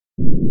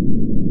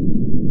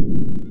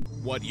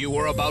What you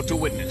are about to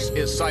witness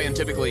is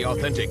scientifically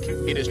authentic.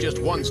 It is just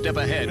one step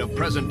ahead of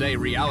present-day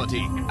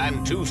reality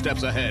and 2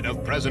 steps ahead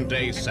of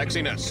present-day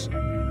sexiness.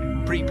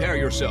 Prepare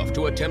yourself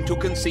to attempt to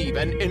conceive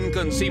an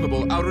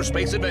inconceivable outer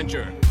space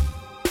adventure.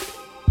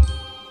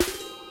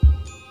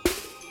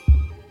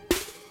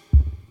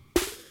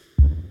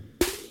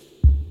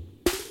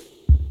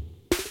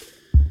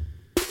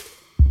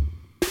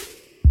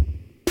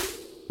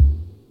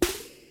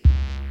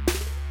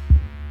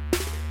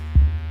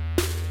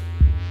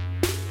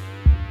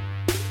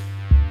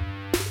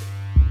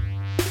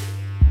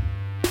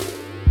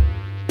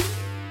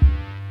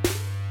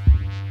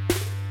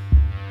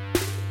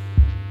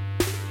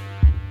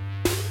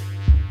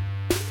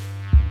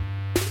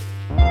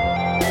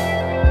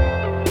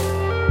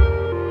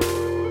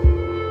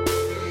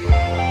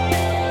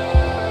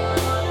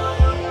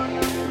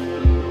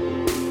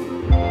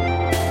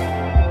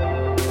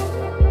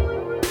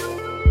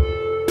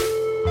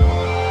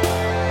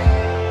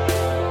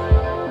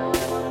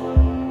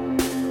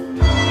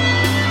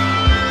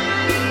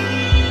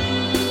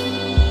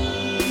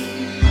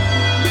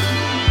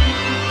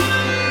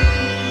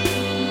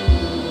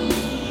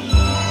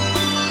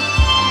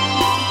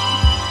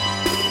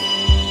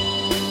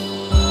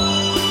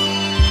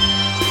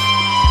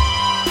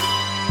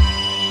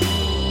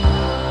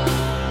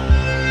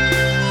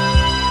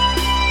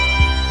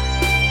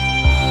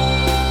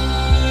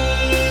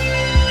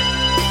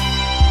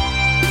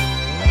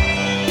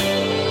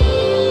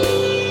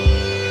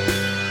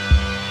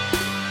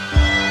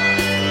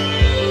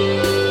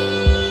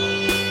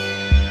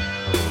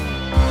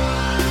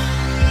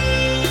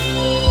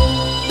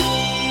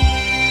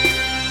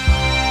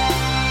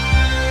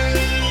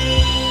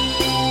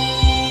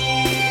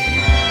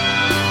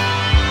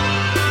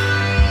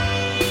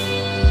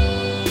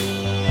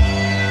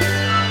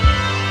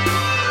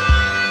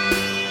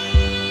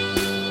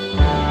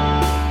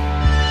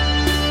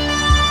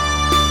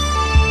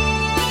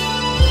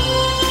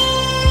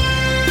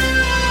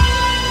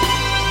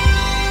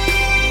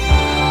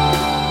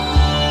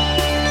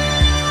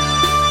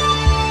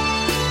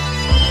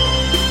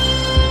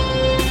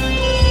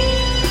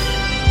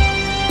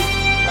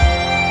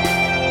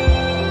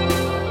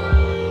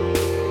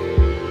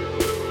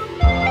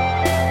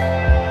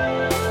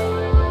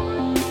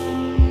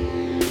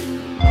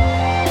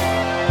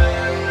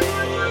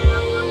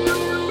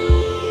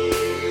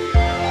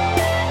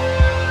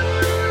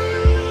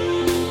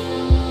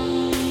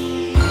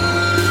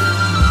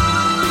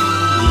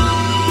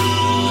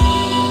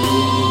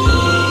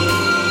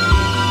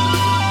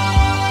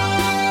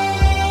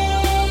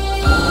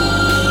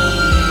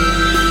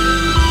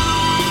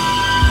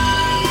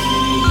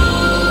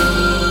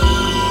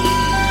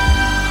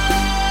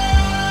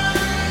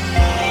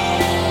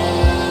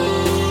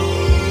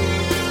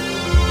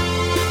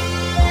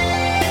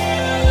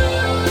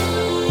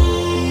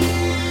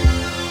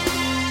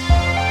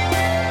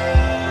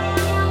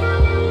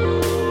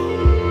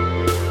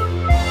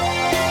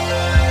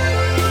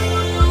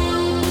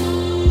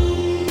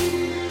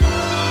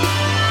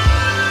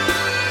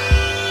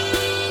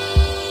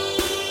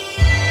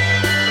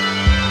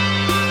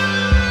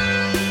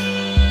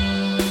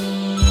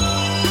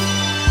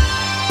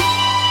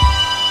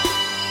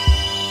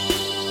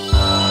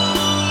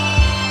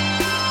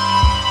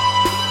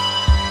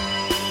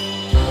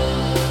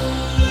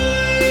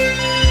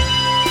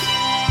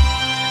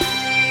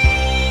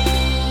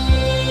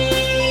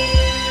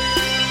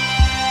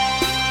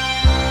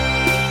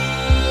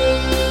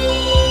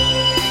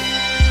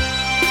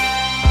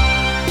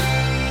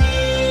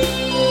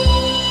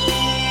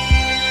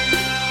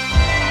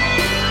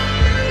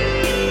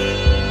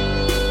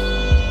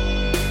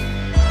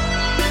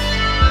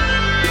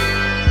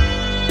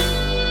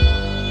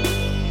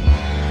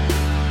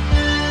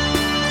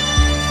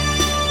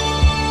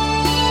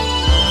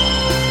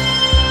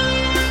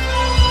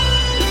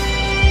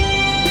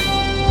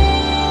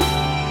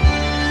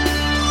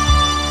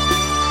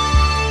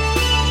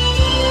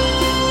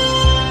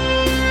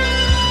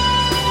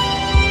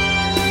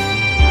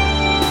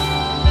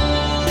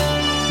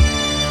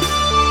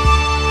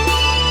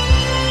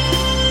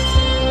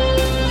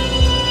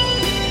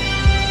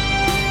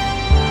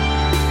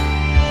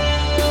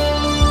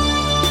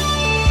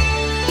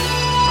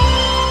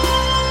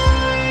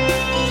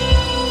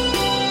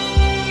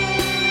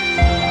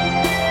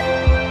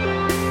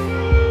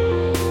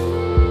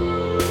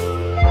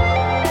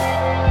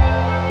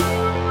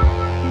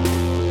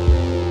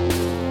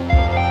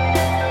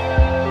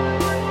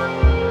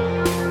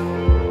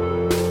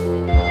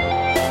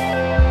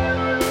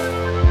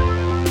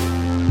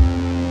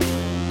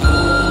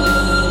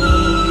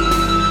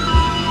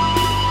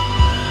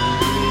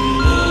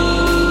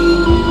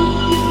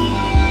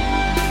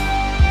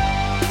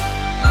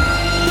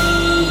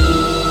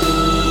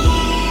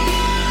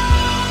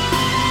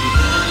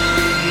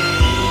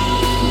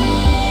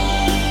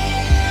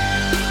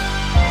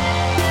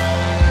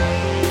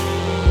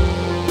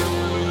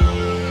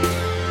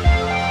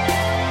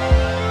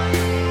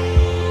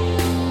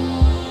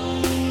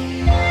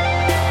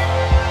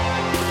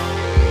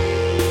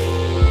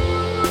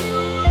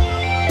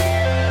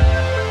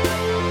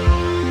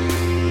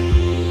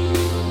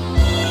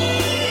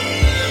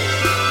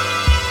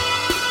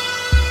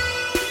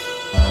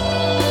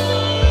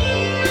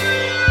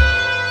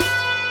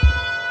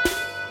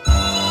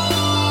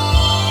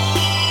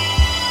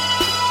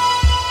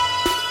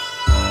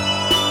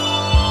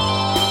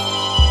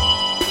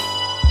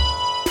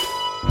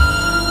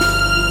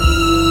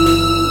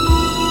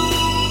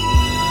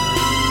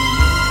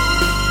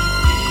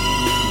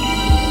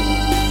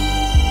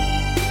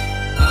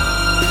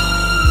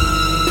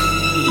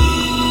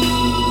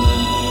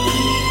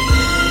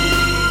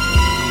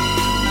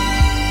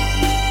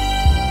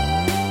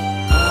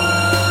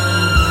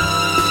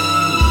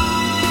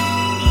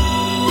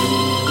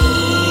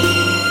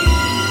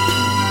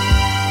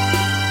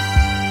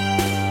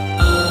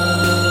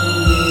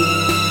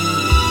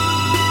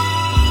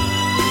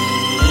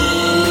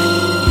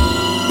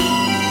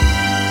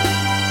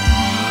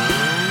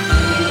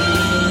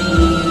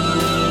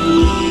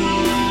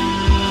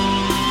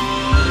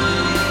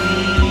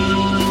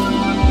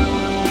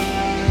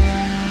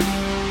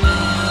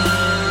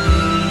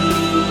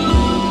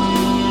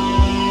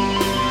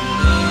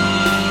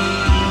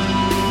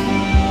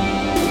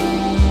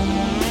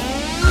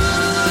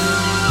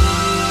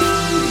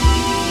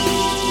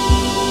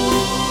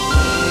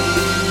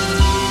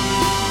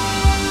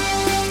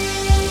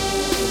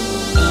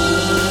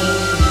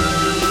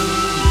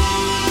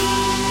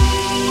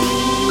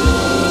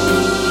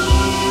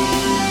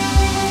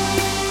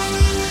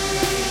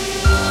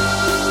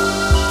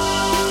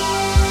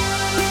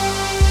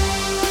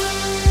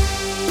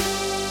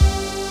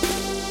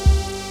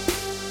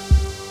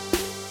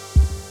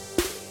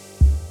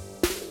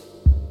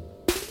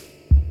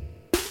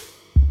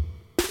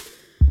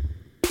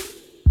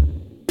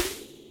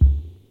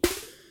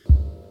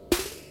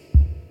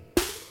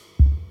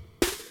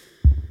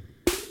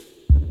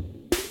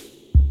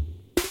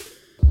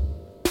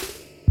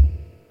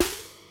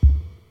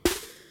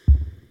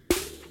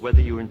 whether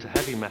you were into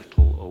heavy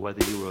metal or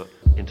whether you were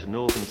into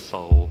northern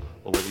soul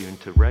or whether you were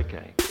into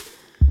reggae,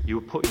 you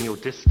were putting your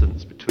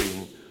distance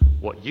between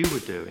what you were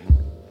doing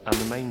and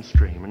the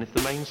mainstream. And if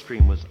the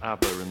mainstream was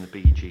ABBA and the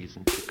Bee Gees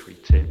and Chicory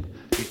Tip,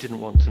 you didn't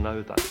want to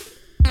know that.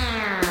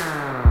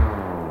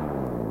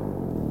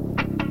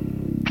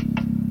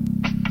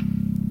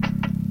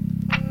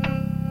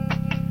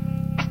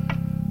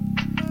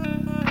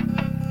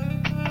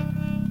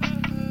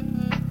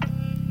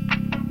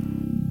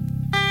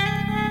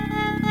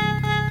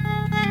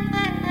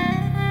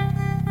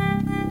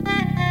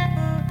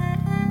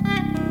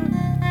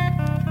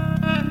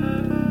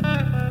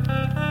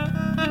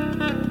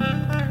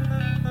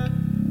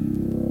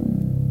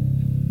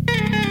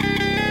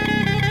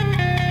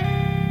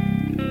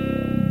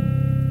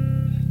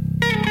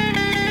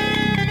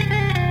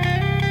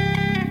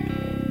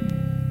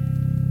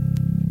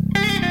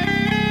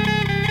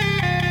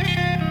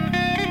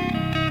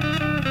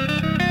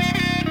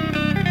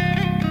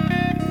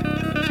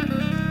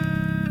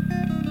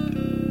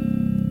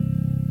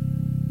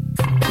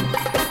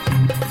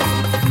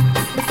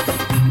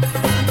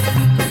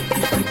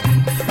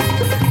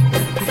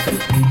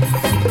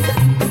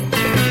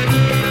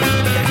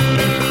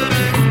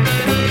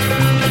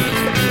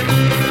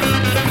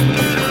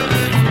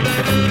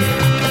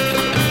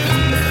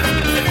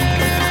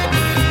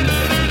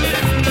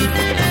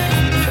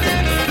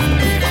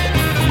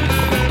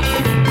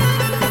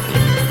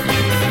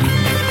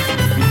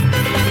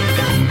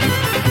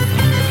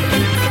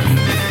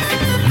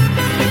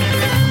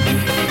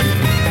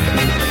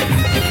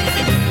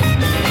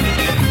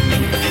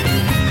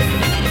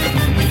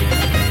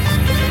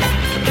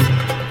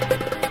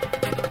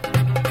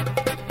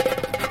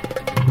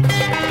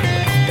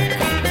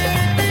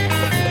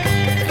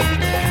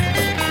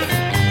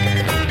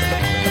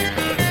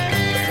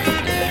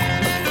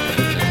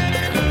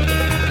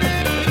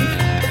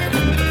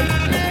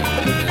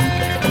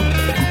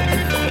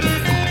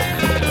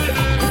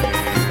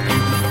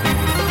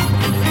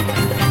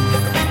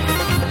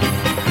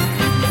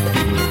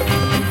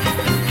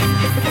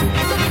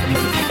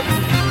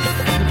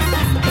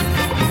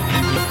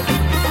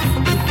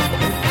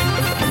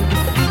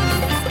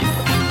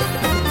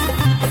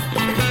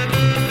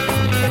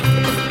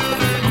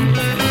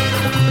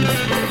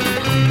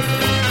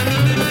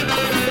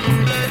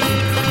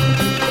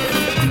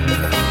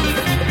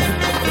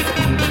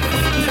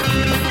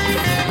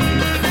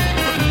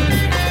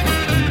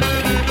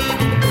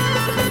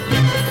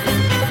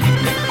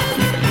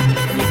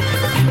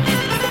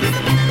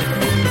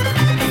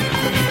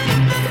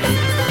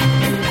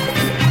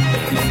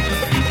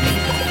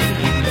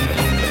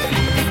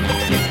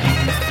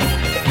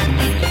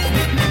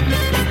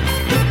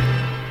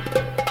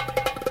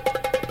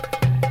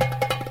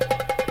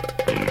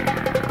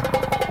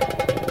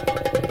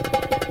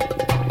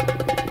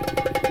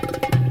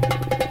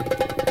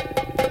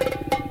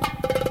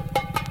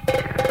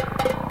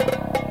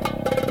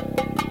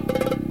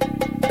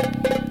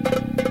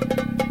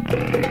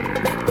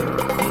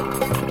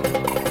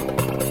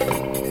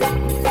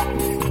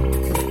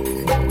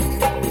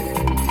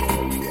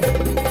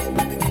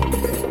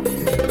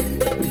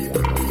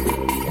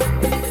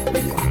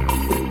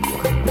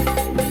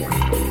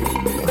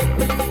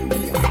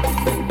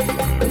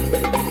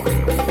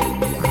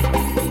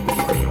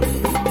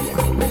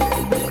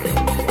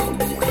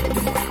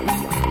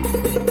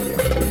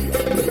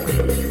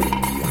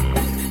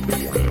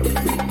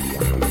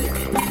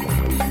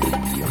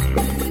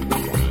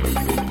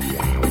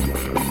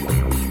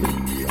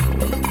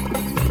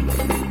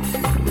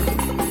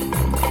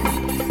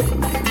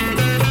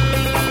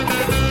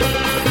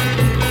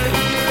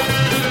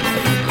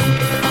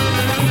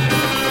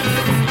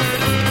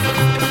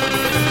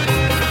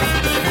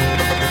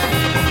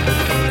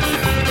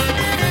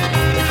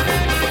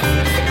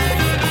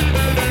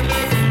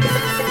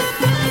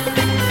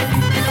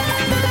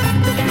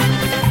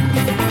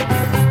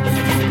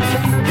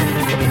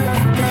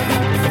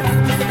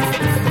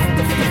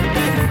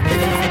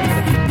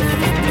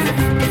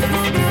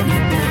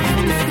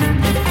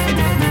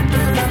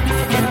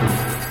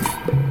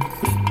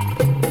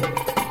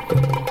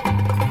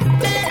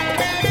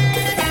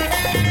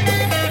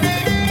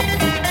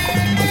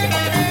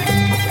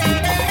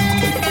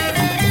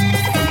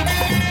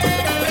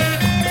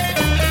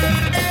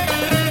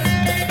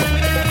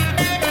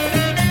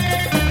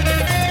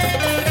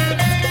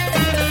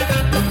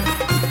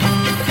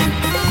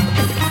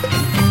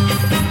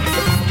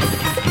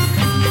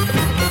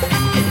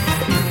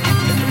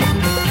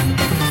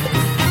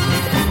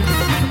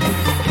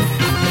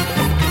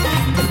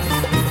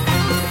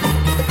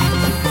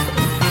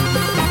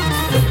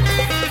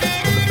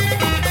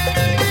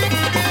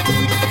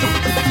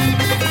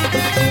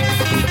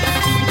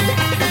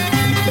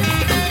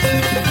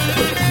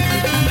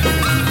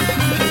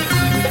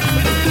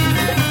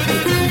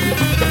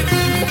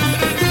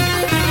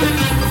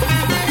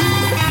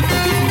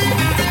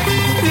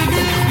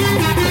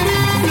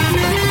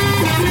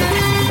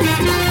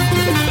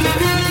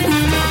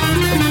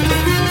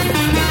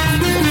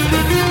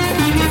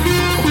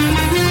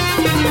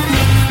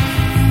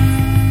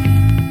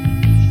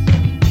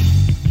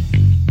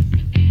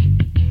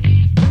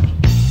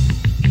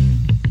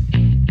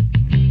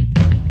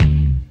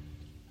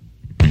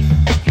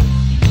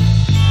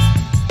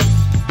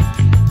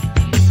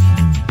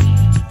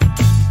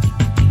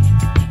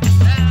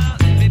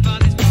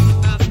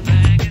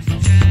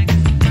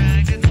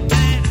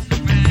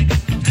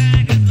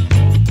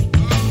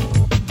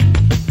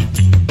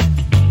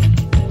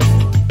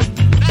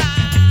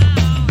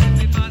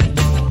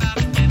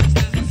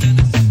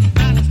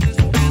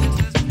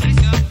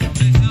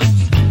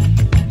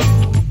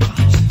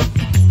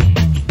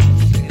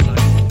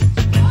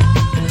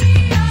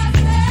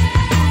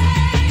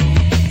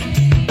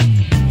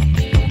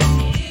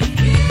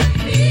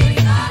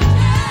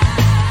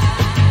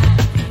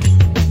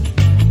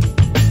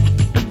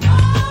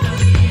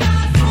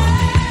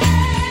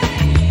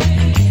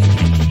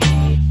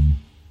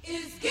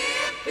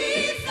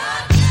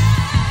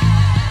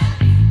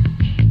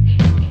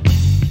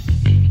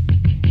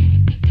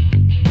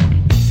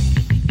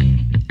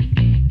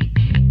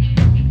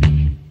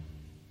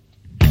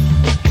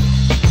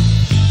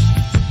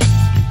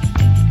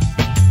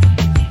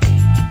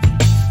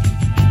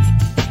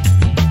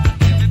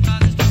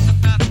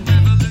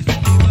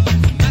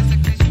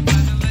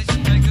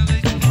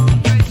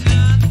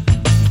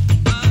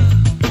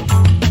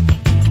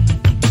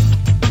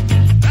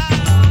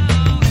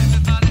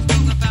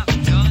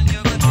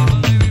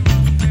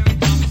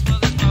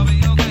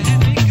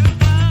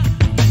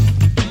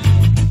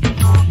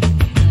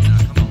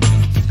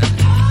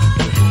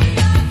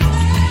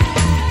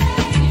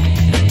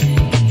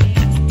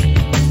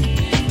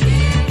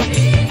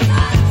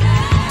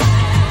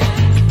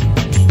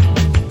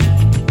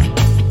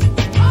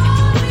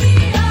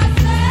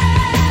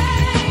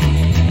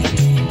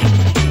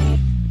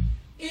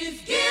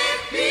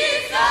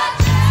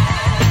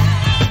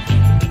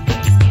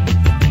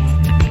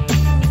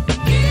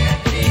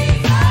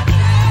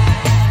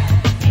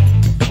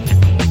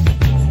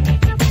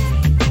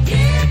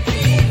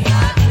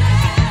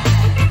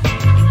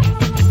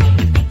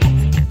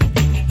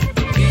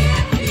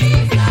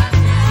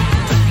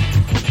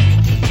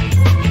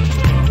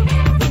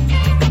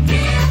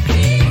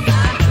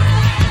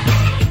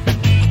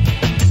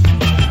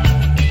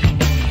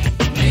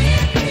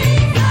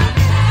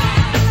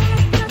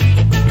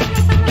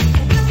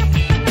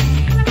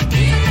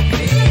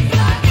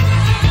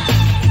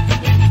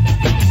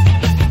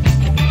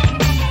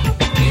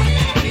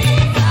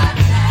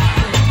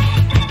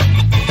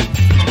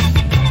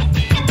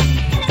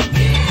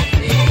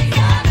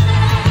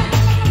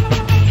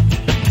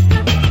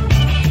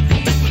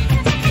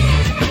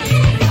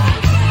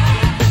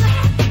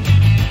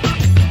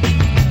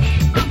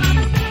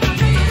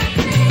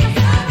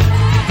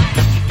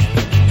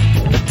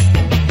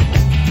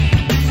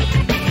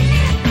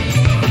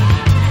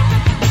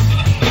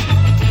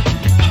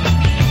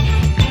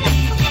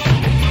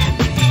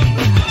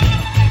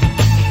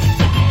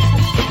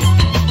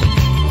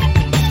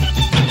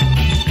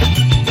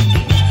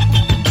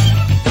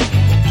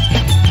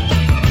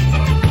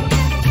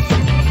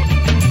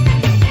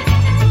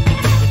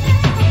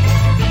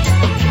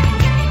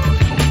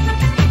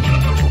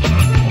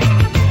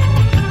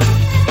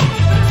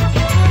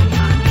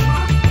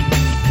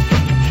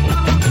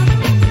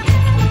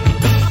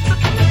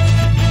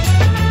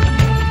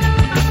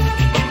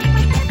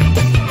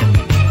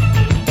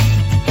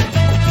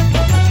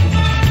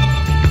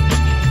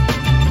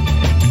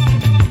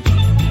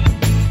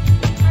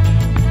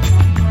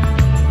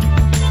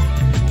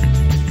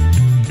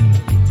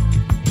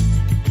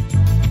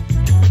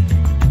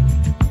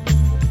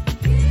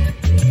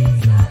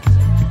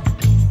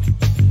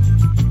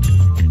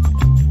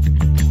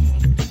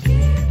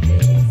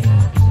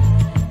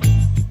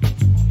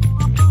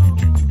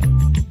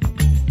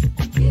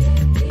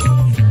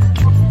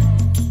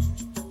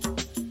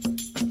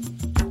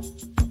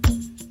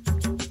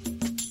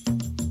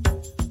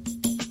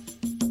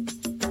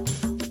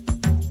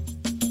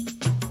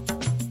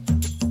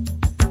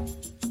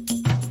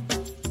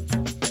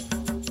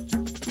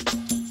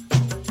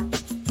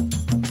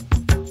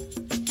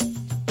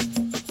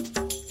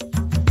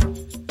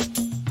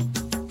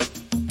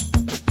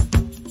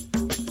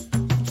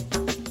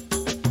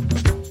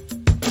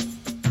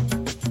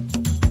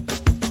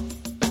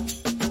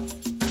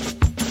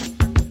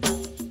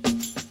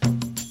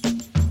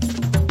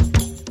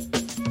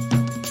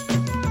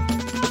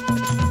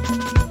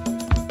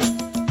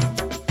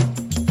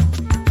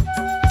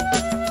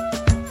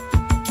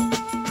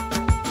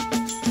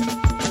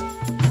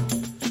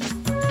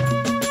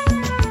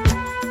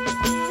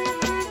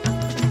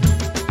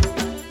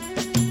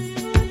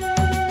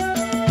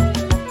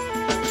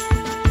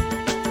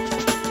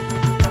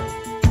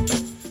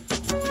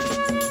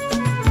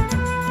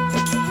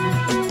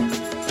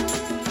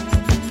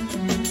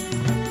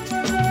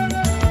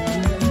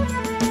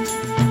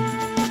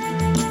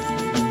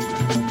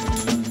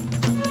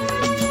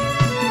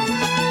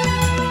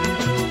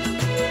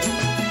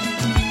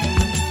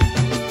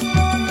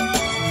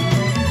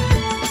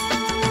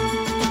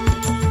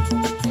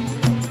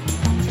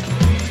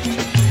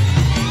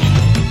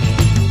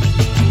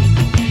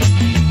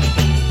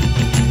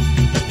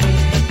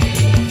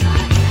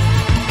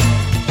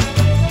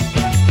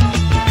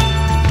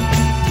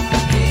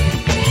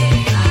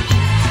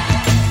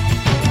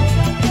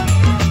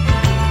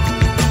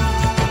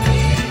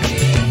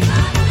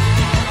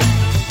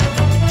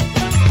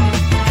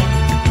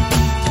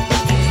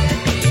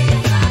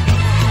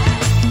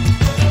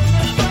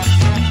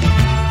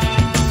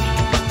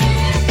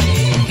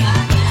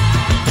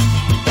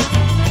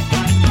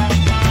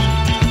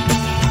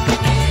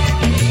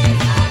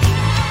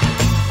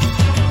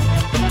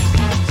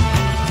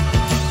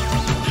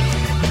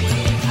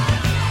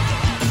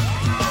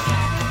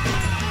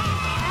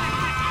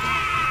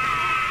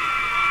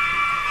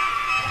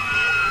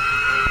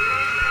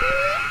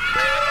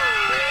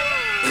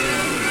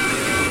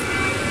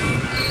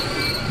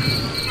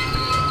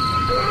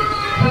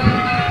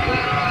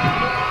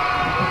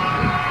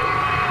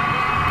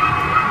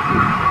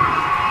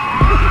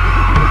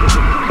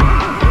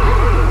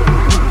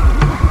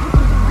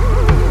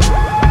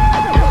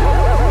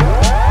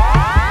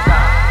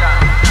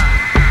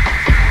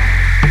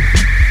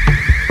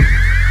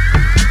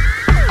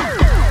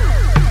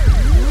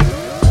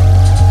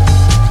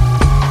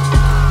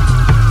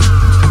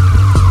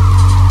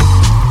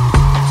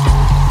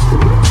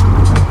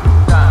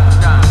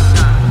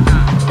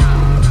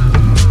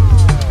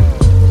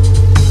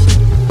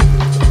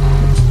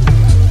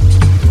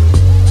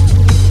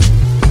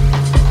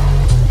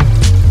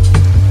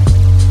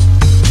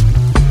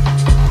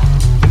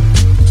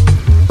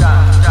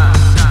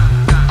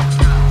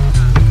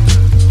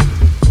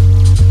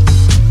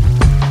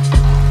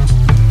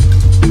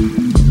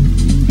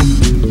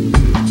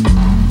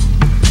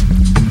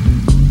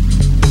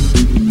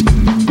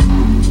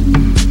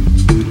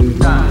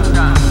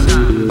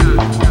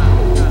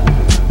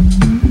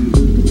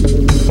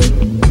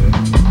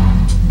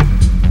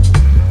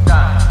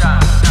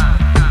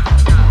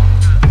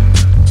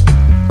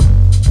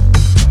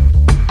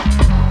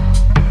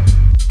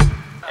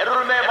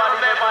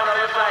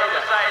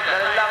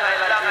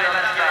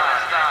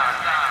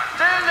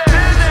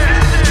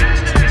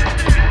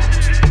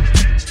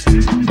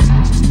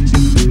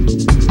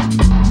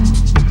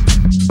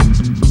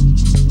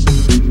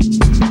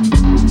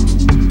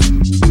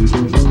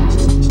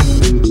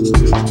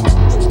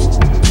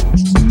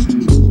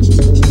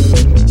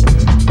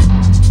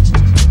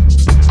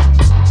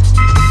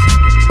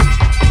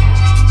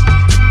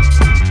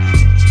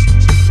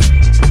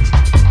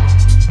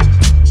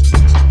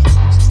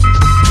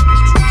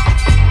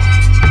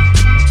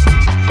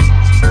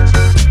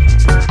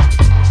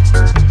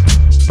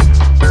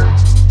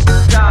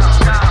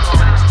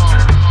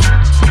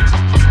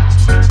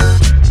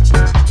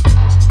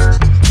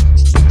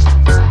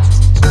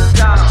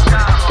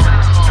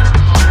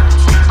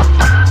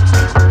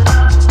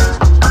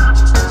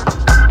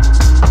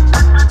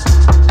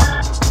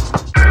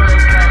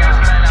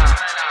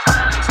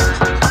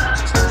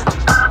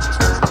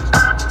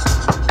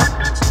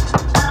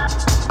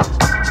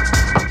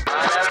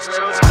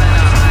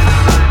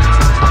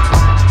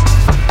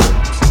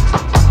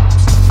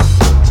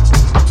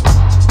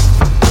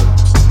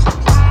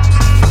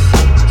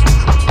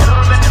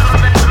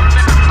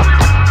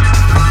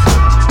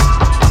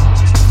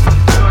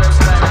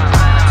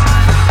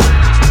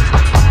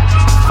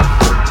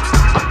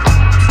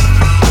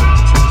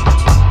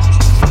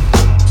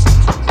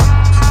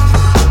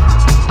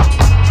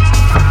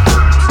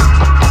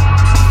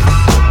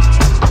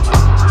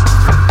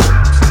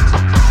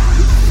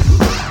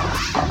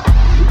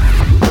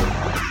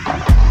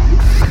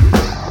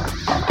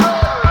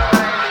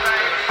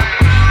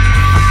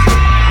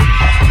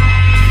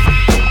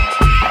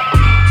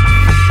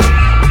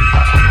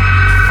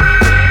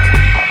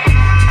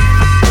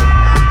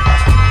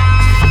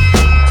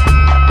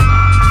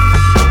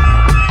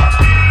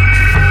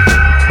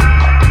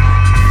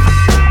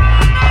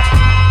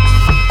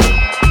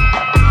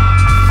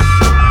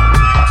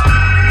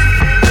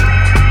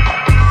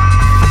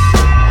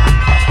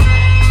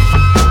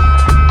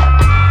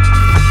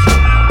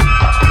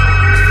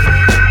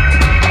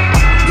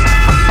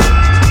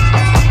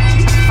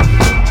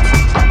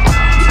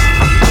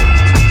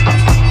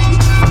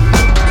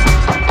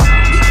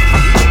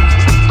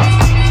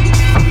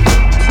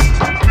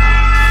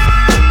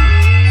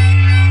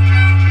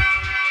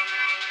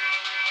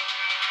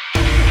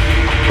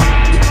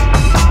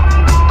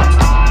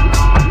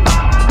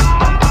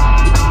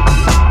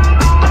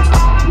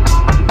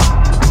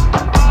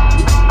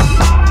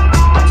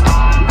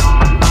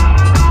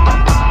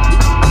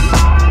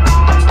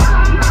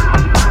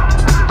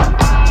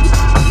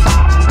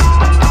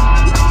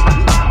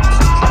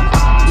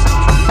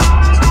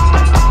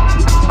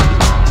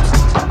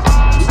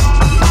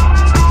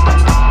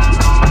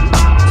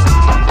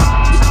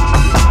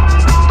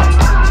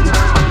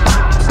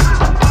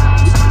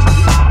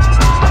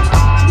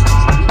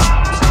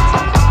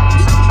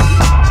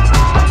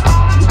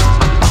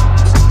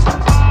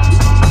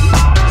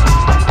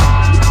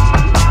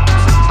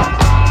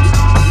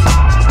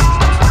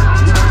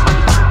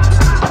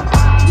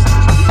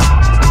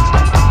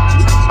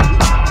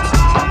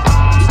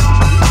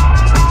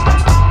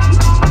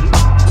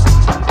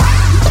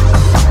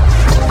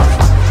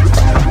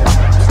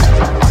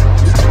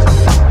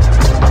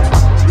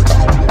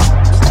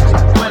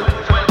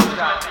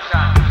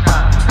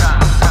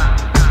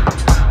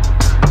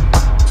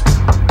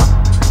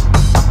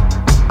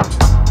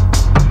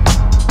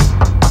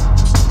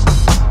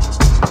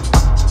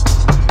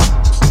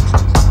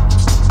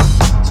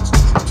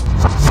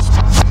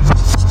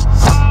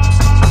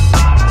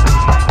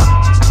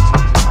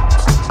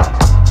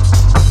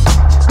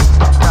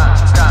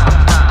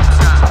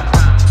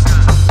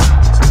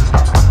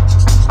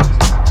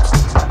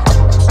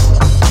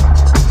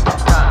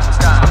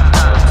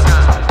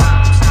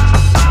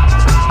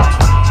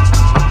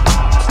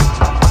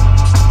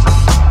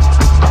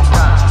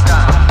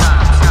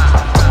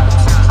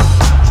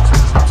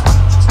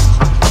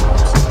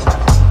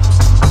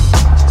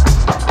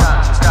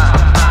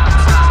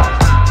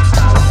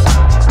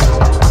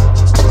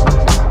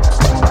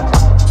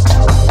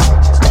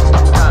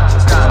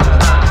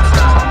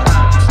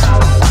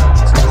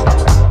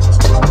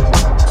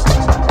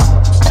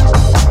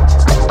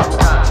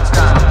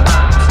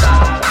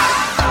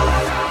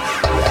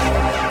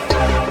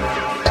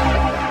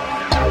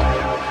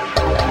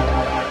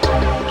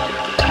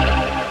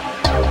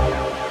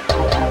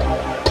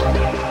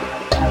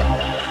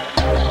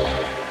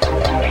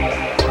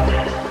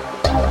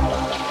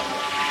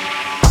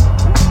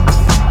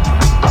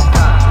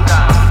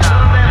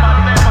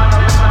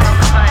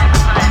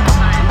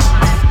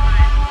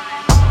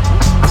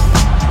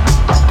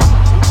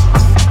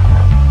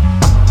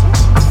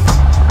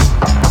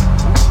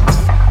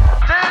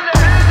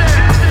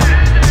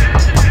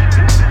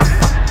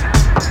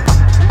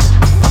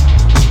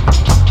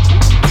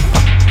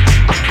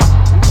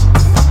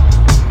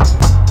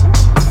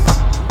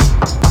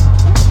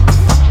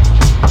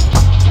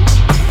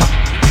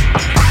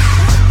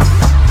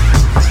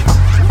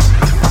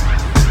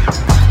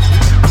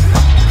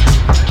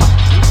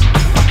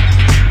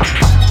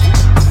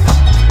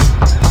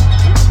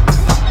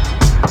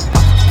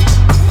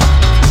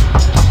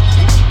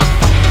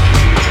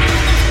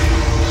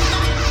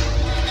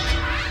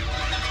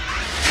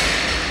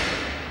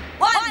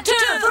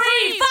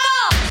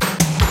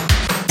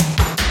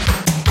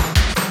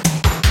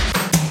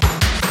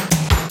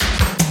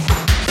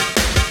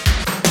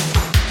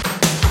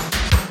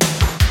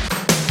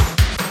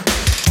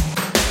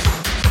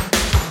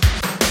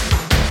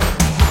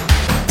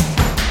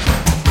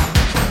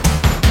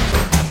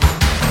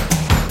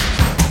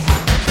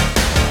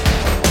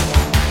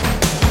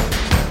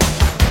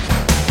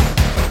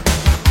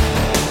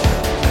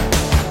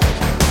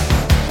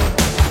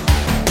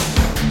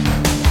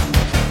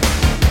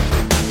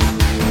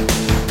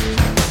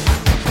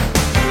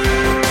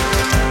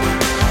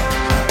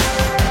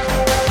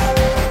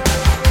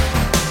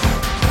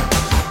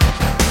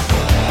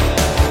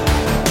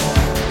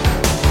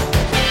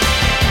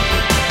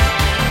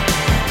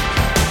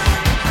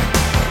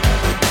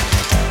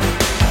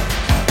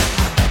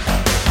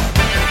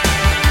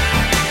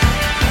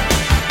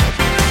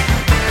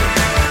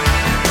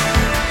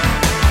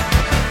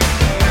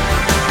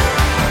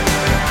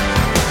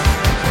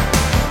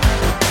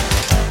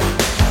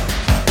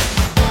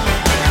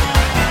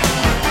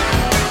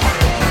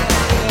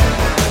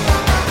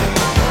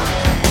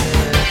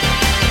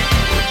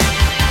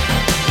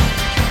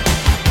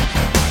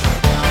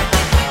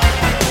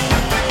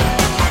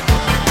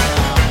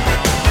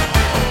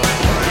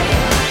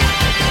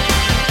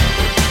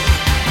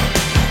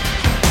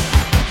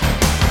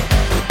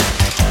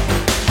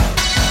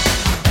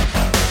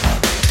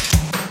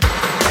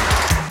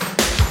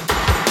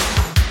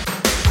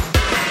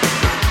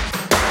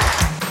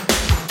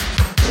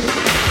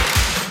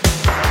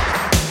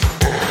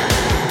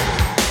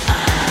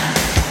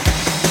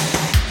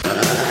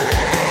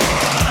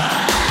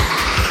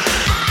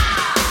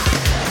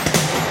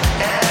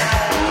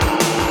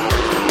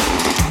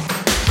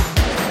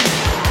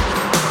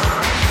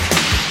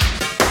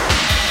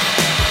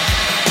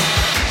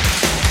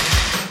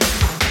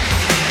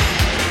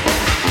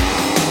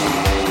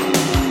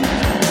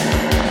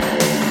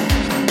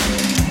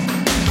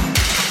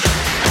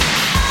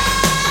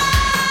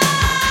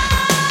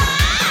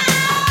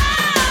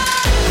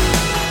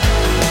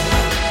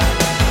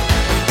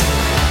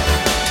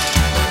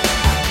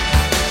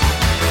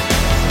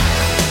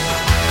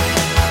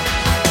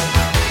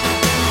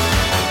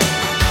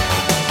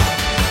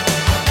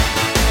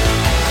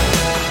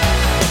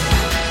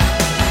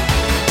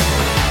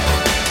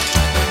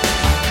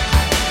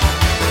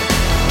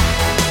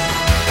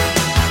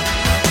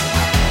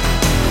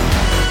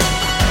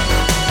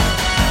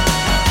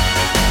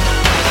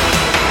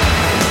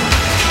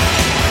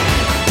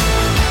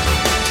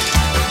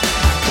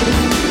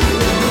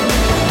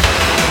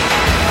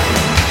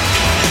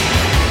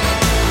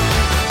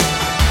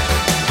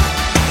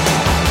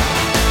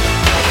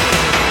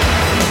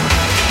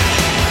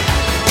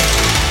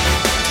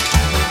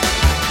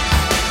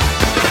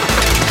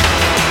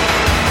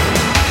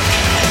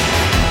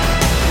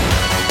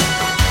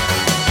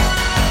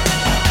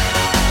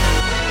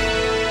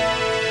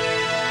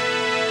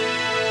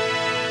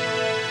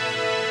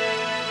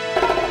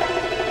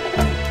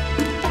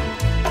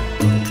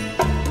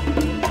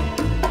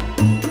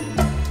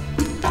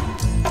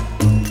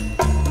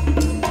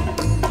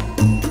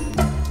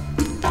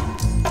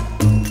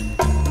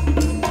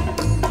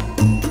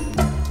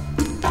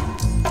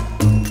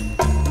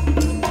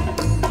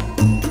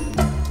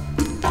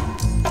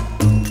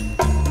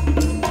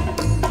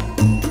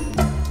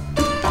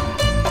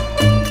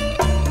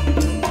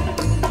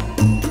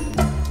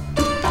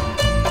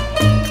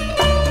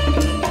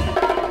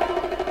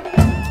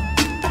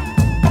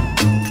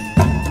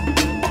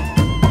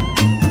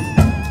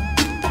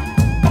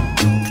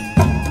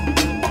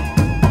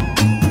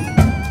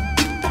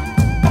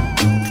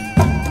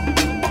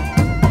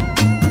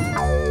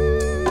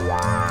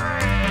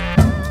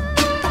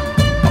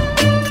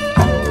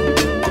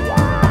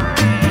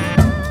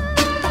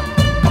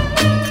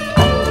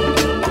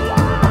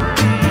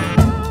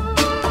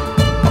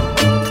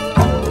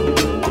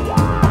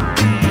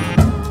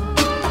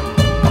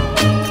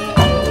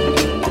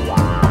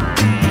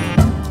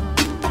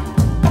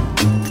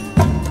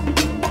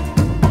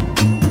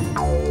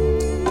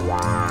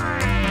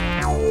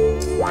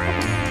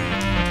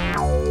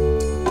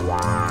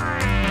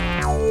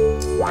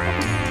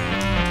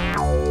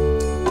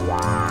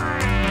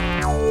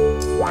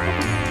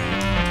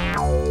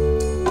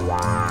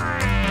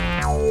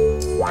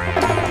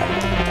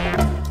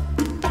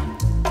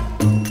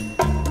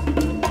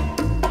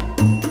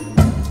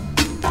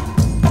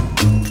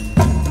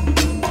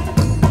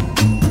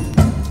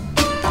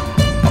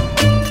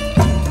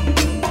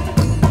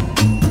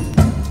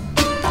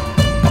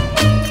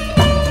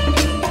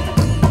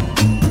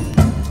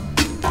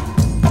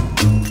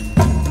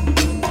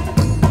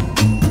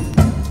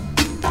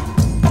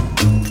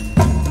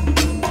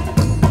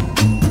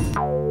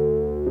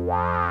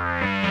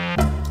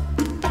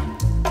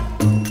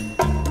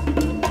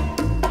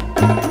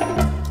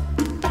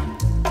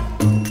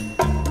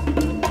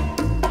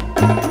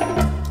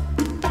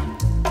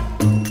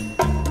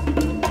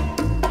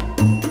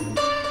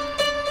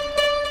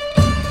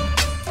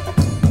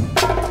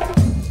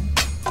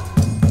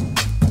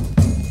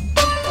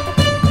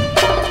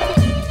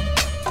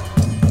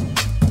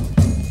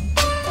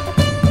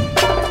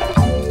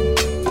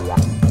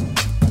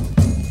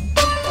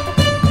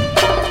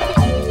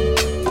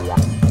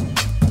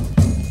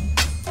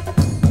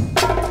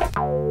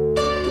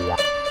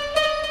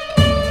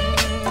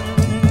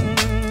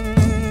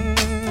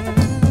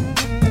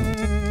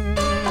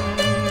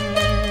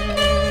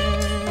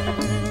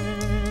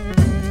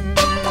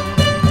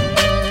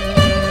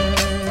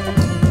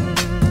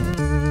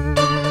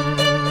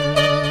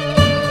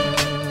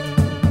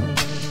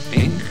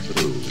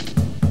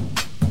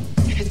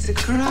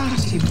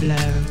 karate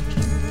blow.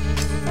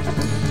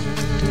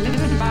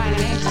 Delivered by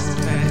an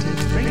expert, it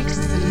breaks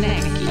the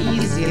neck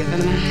easier than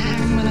the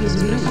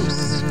hangman's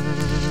noose.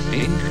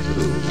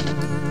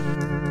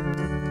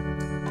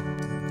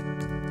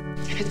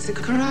 It's a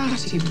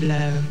karate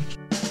blow.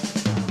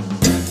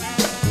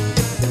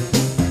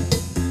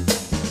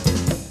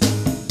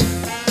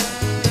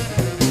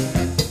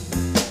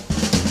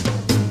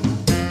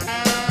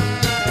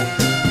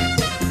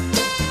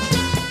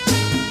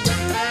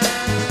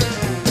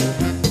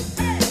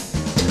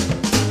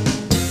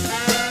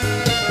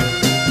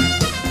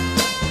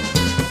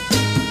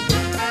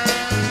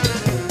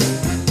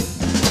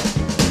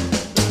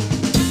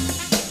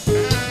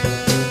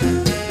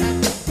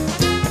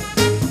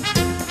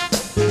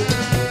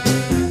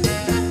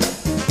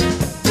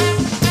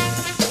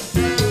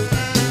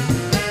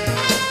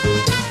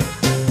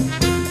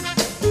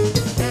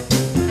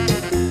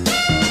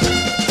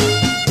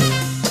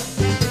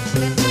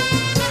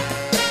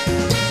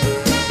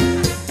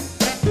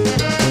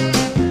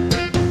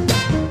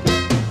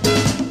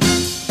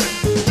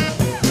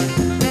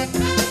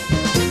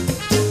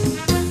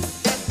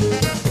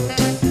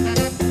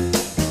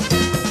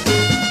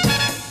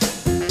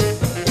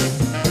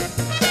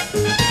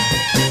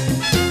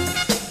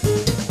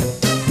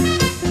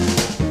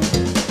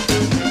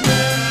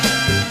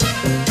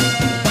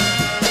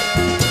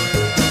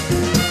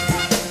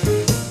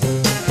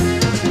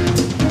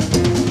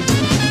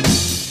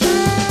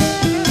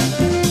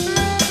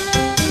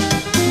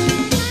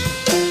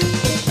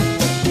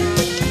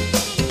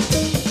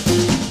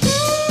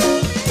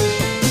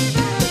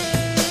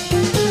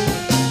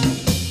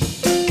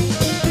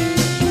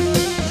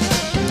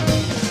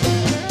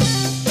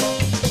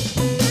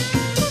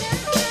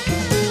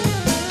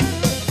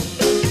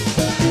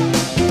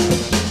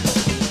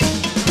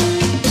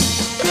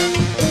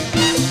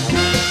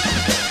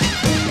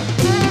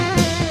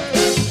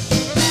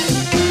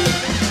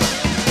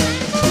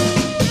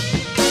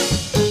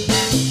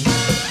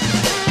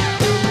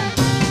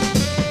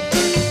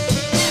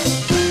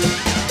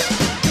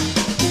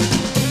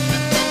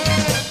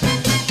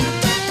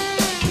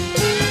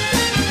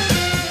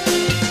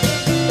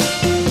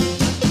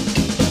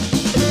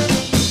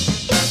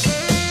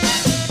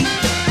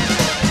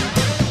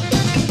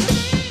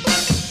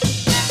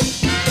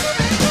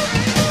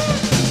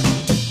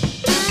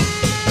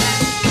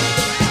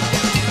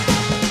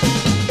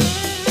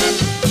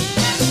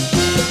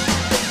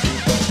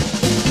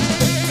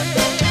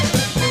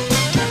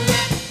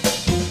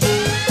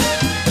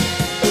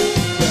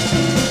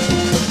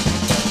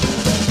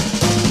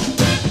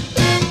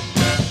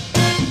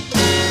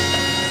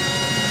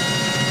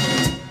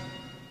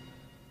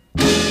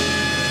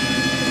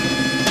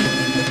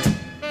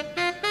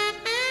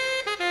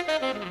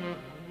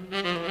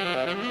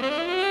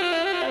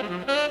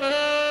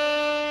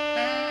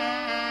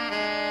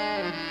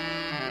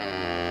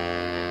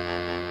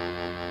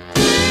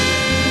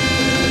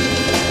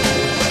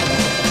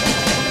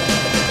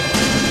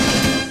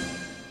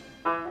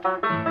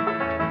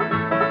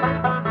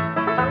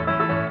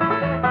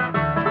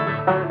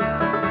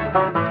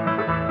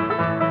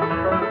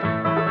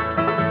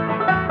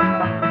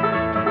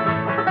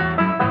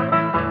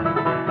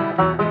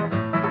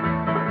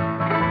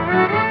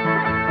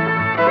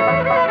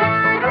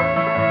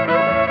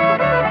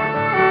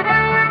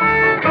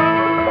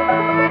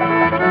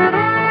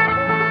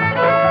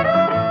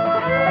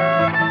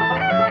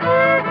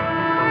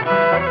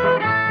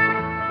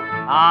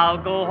 I'll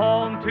go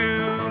home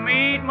to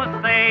meet my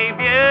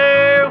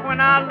Savior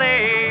when I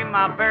lay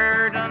my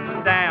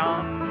burden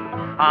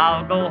down.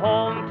 I'll go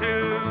home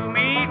to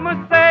meet my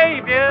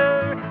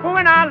Savior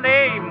when I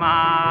lay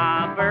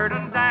my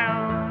burden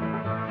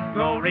down.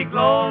 Glory,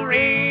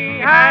 glory,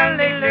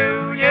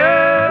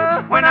 hallelujah.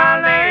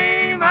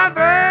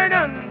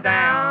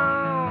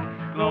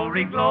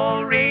 Glory,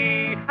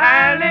 glory,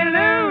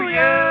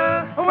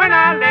 hallelujah, when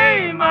I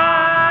lay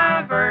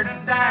my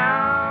burden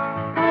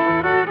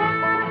down.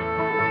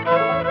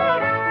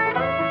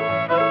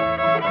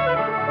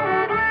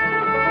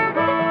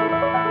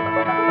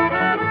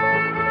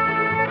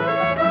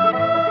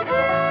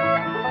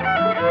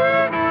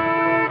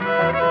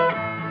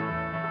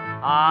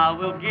 I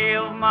will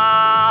give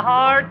my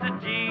heart to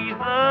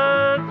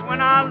Jesus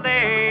when I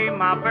lay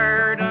my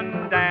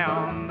burden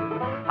down.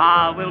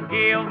 I will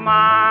give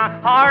my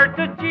heart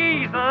to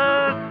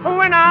Jesus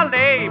when I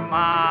lay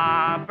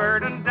my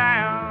burden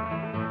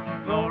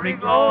down. Glory,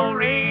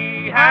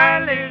 glory,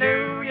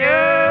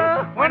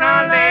 hallelujah, when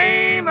I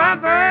lay my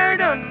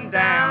burden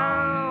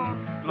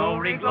down.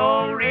 Glory,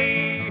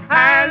 glory,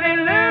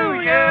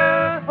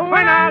 hallelujah,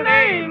 when I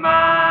lay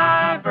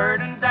my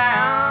burden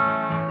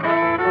down.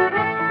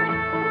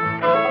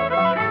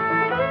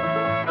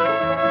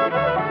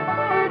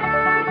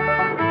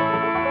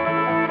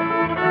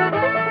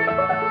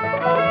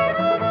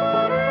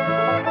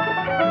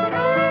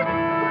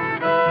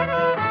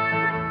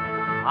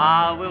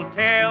 I will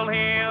tell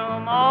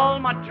him all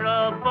my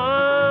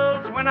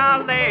troubles when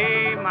I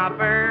lay my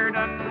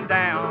burden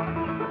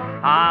down.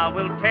 I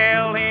will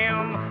tell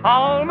him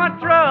all my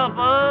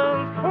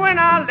troubles when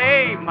I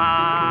lay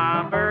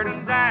my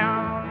burden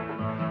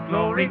down.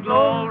 Glory,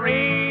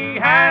 glory,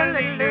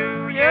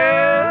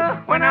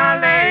 hallelujah, when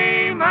I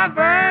lay my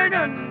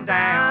burden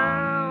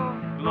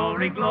down.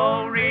 Glory,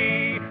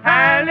 glory,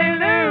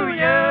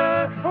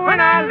 hallelujah, when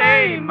I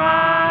lay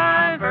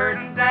my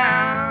burden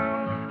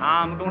down.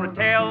 I'm gonna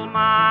tell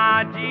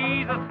my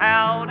Jesus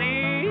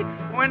howdy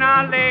when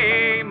I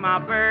lay my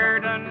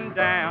burden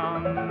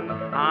down.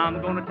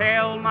 I'm gonna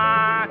tell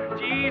my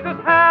Jesus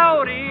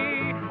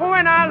howdy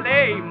when I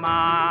lay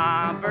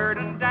my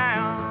burden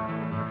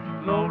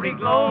down. Glory,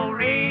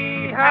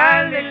 glory,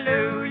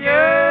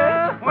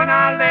 hallelujah, when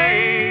I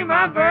lay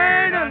my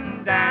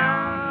burden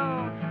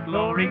down.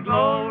 Glory,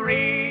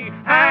 glory,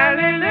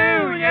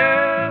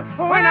 hallelujah,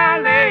 when I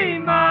lay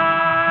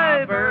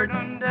my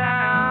burden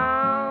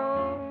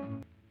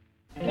down.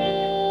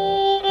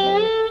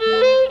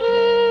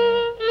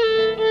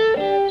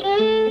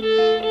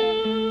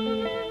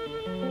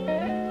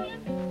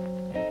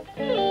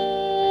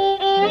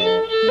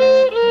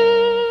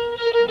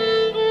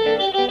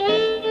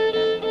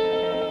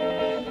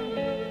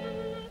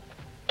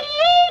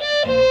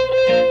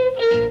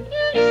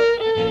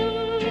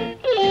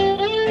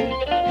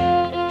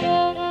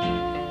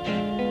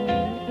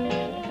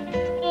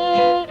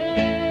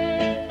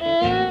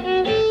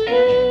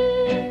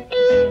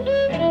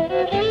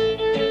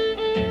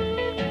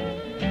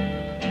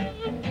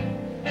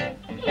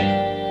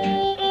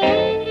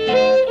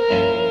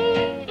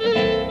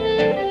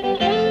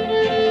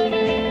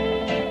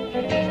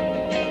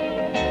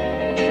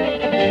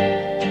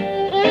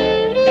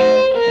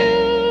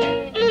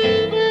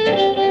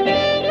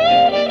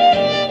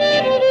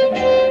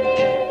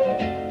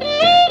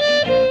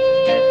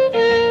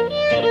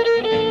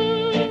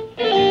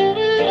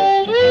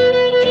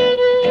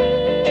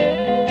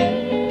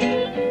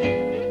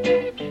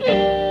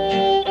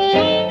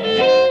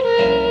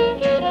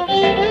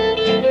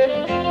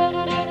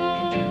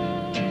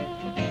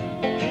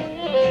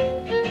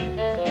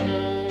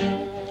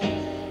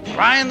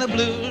 Crying the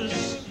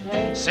blues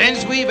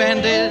since we've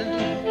ended.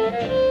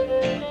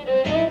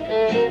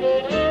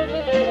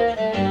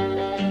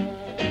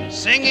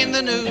 Singing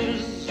the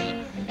news,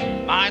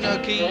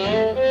 minor key.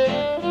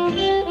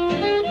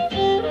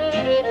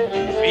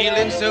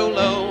 Feeling so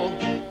low,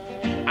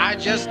 I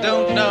just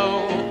don't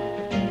know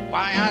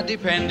why I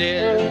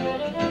depended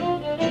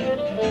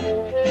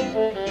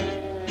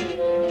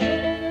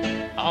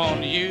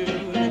on you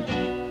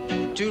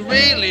to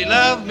really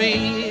love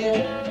me.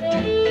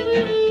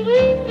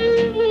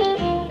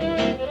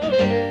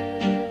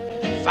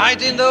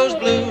 Fighting those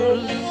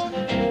blues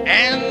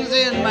ends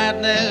in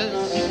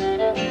madness.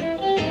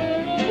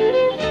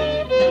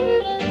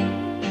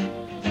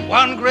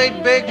 One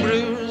great big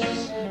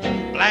bruise,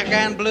 black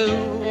and blue.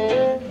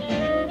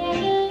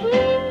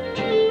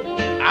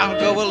 I'll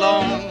go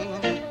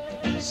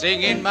along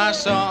singing my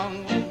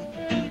song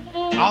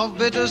of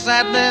bitter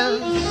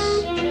sadness,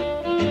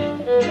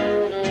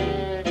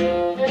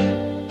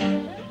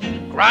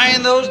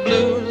 crying those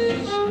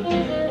blues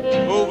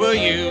over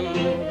you.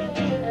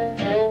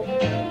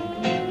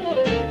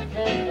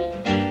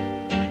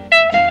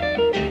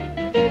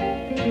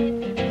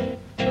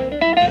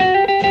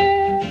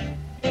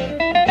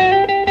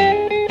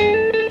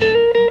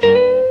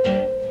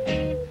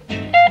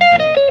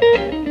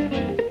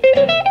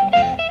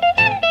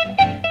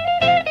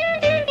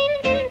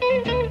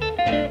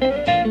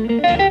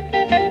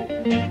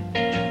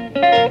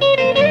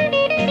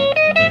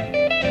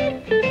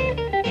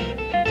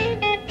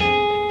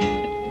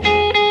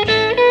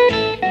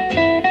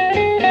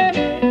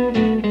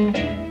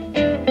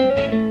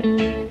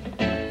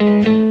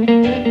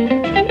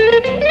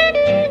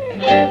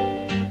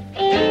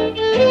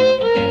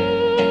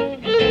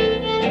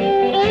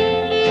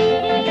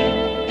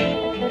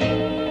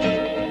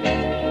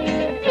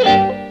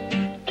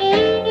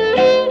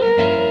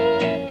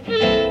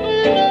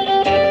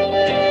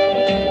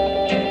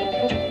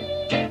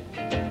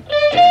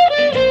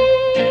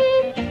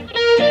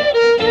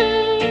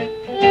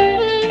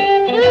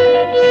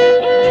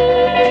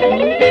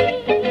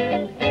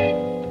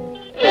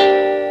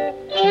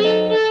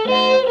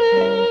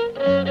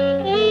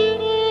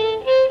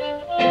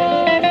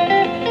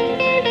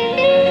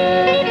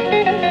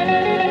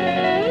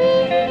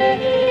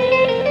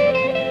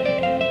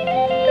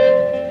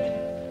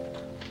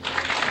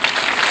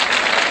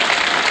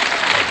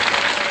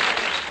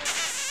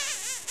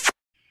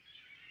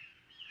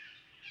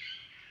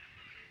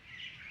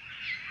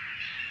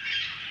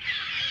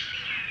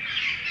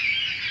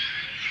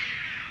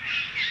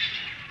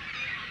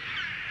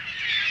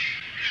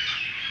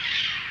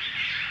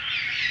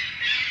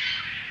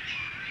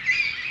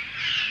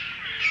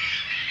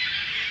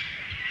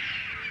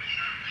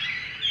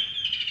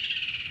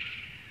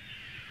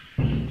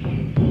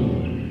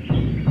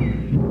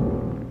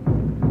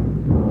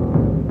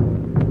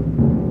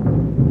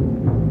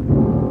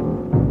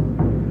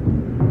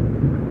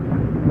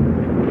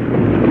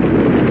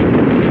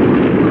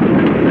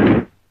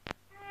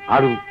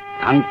 ある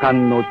山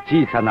間の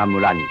小さな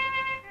村に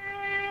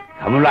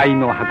侍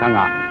の墓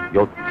が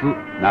4つ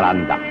並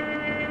んだ。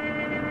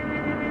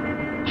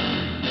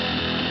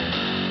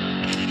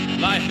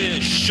Life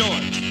is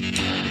short,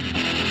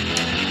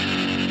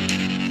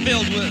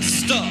 filled with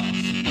stuff,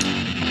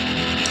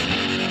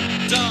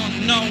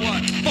 don't know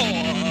what for,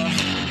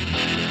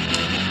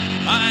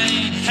 I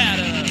ain't had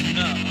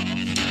enough.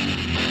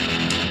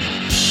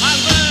 I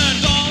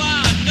learned all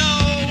I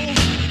know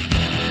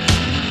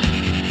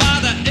by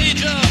the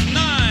age of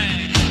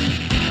 9,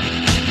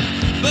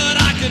 but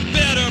I could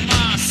better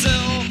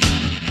myself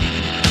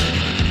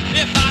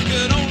if I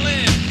could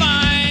only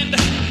find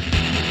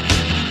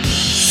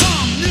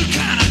some new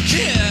kind of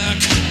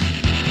kick,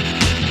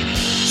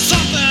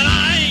 something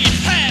I ain't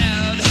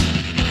had,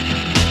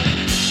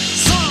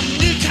 some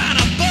new kind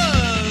of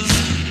buzz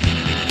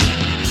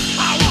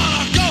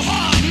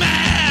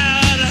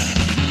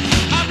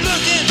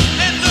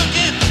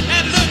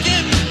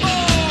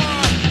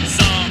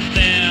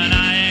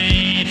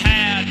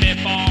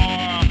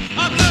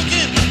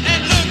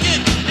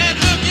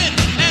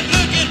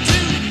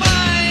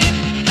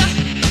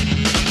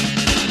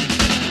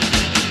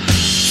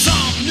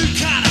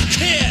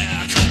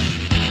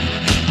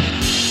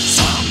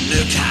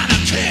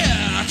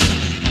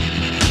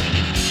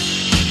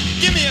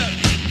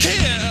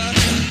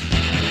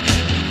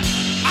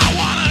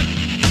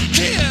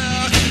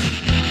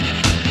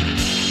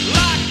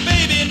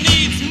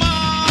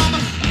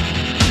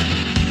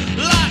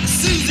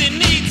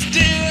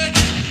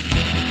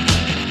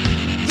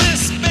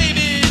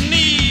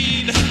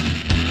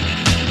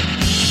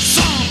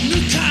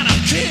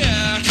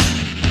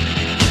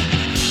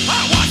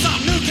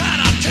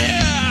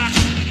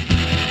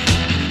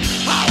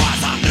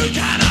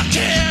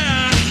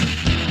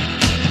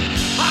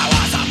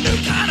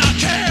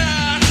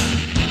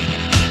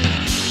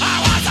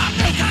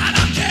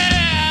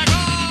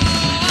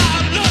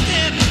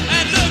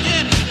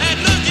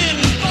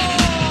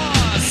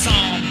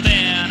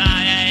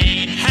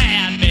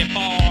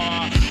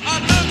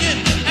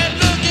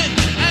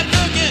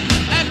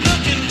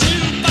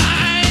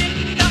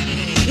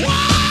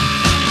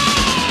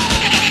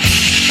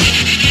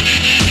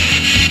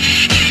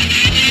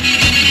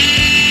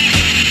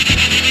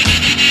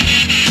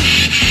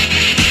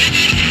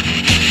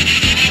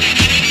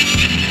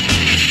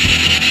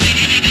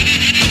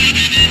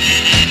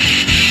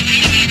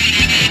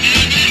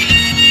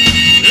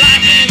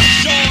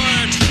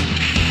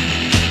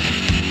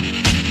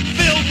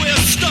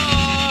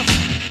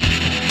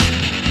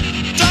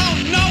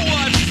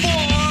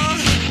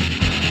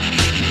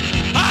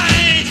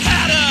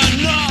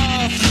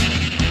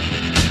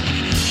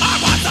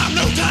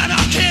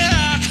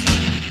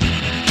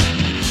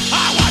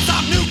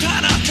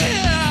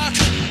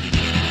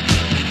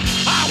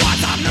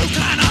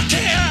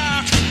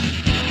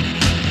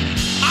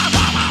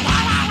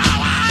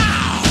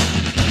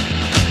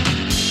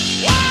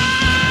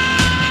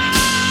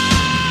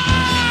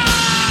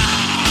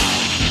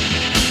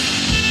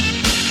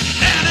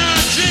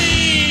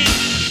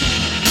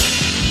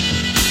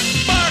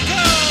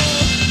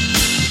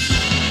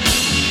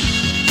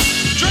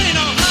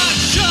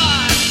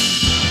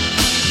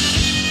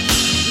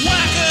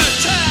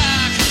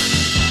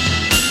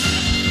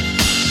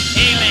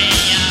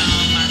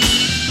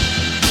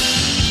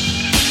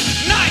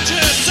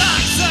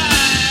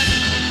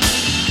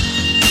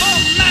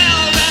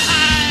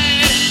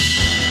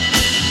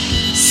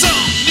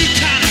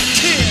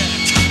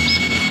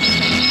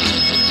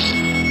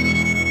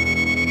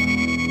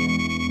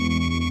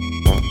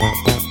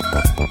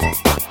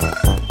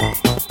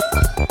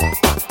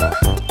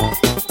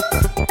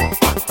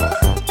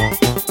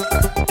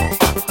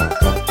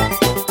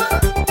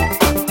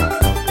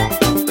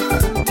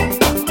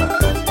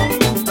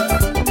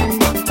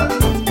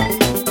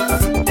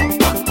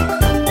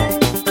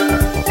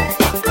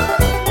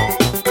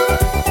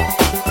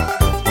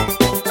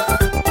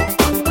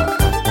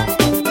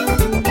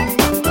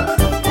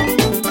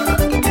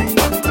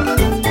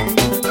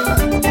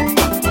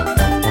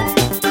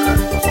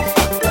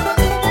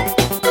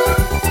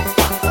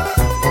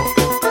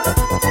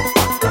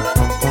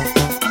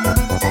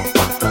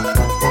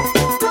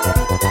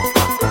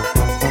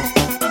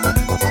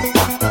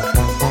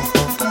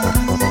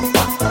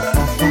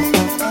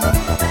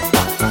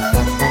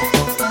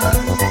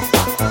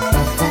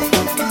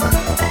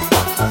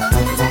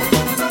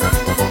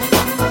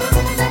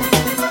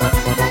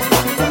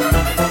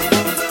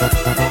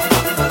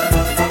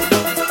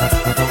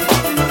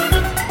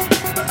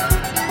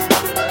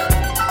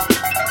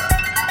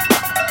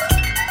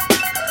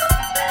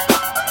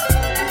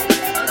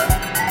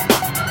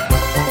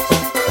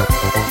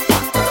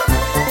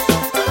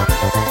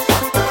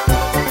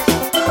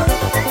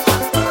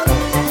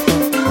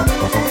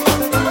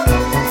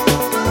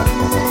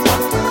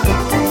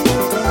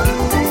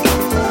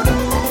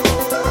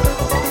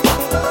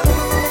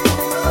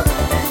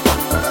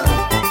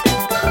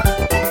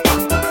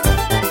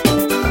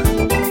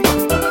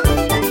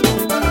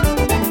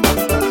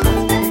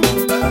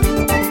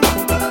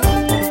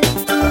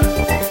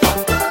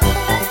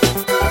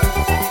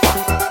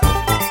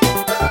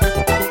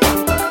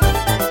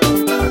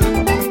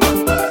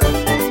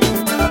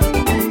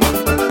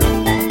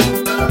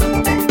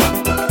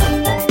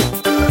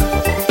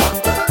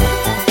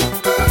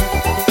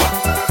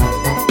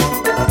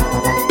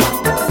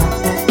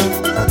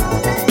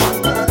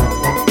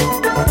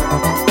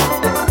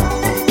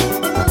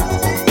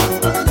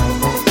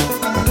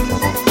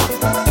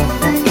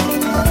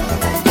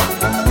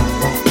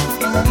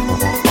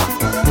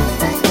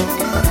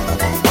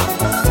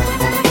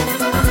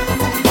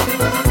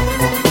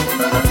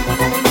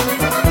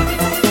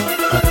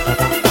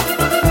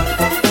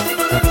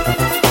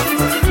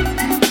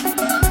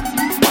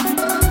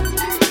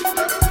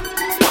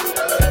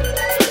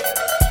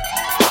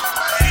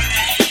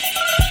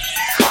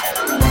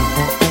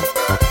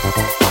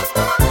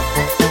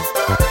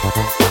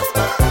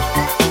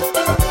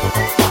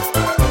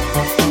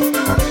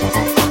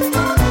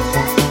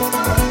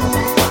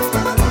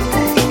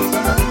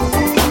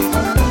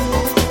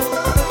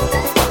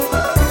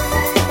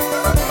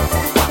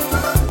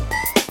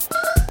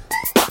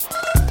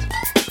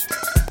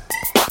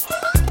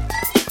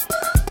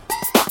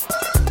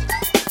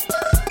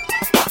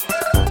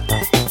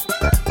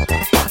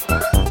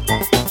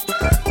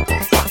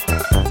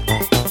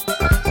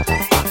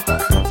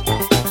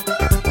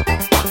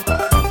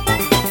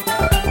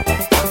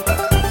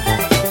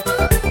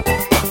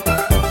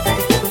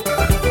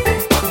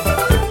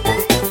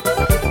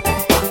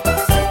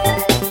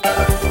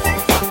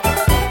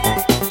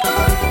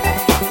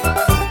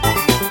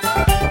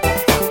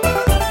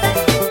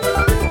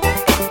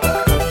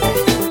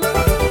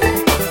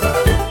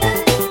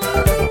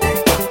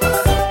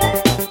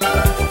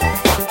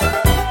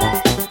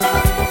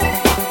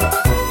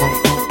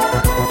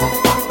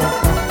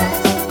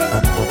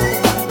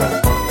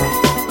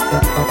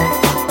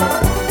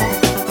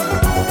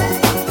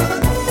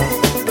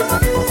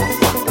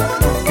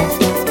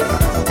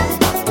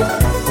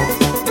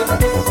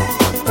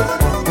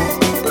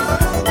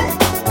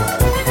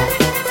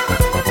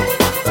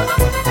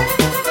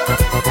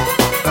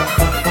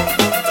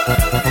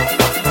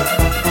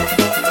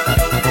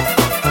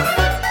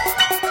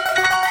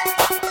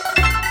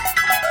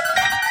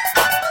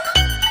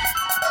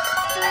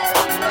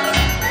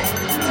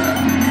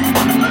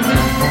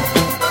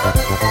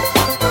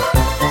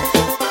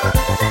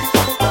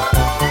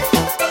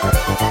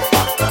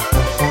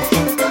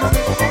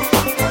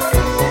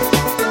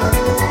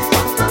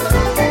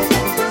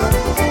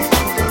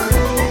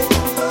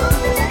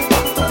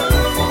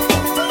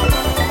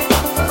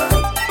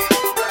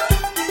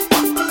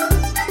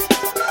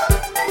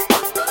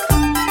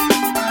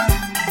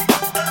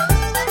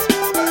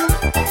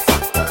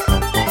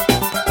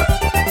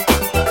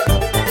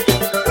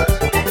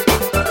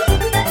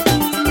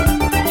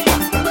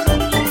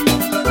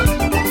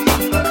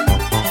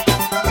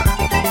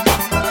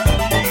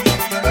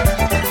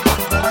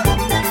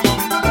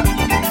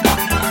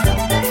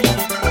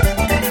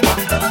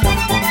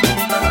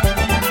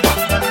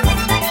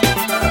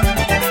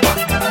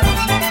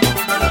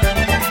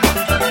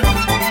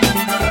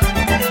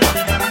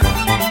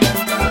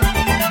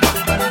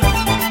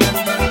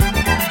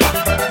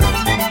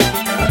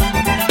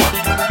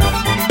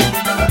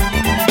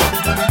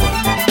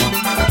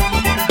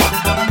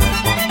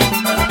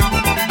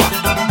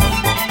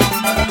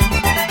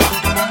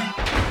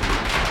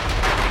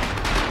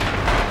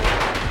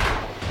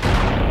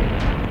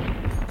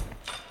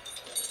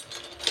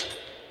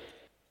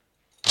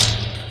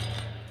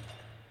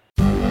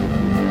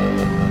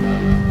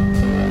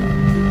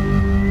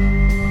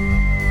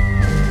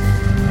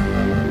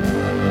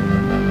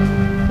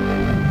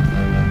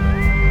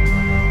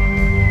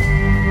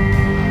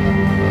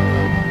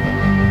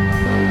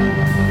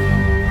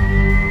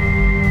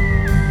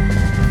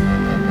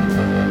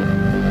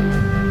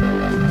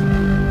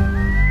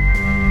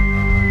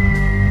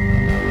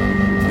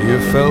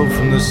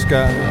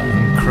sky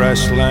and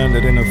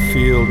crash-landed in a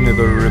field near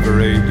the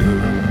River Ada.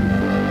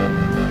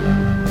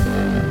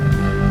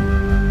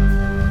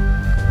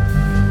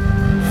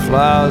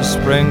 Flowers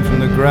sprang from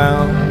the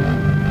ground,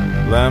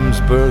 lambs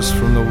burst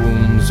from the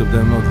wombs of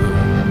their mothers.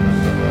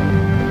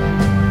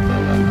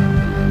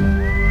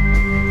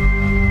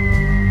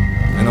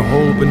 In a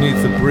hole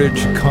beneath the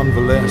bridge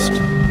convalesced,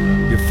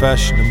 you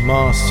fashioned a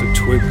mass of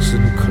twigs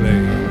and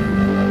clay.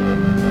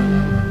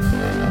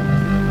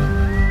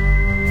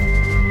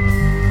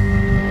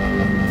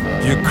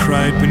 You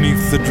cried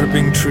beneath the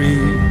dripping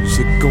trees,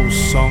 a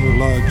ghost song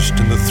lodged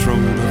in the throat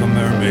of a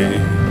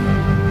mermaid.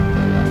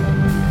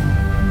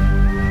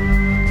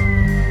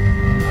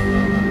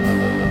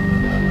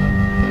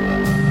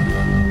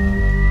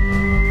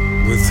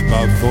 With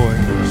my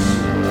voice,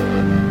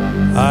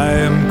 I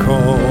am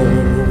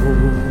calling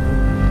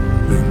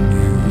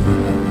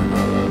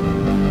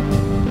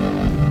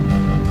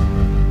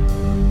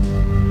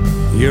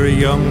you. You're a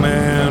young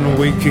man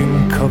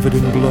waking covered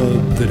in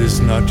blood that is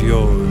not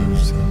yours.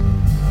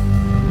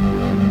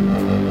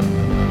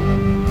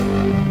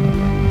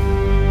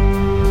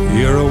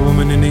 You're a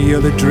woman in a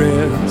yellow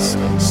dress,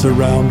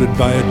 surrounded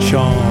by a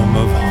charm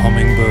of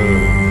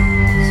hummingbirds.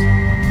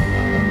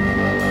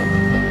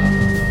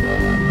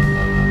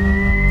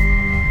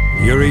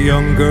 You're a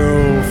young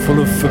girl full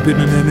of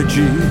forbidden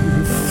energy,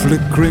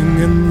 flickering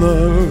in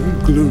the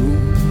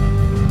gloom.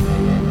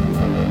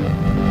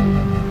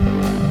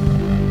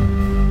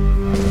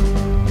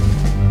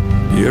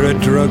 You're a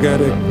drug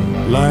addict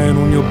lying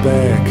on your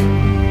back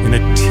in a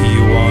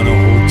Tijuana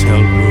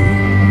hotel room.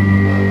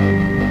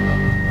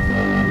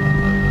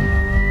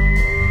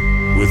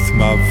 With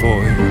my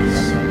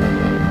voice,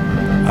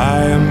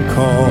 I am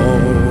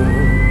calling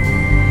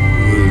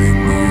you.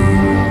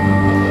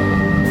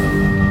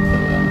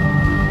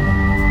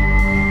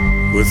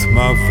 With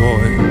my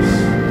voice,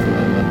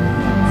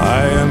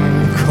 I am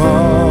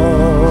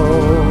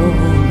calling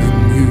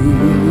you.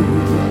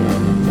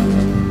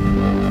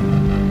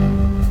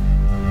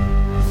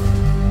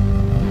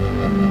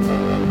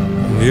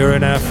 You're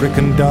an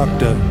African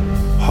doctor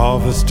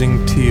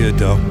harvesting tear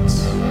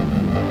ducts.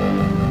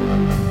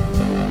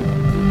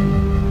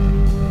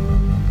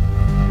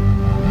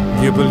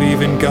 You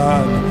believe in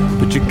God,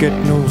 but you get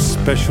no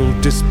special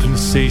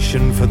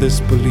dispensation for this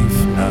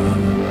belief now.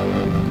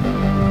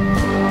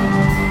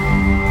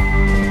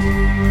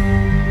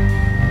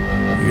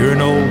 You're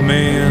an old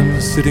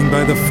man sitting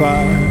by the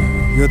fire.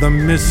 You're the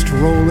mist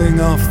rolling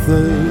off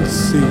the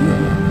sea.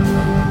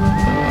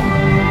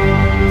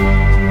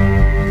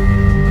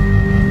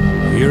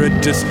 You're a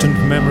distant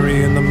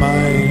memory in the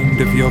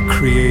mind of your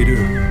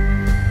creator,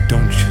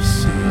 don't you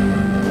see?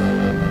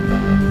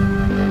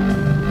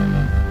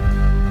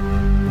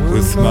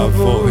 With my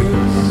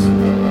voice,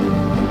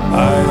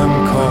 I am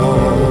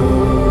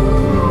calling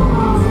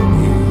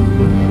you.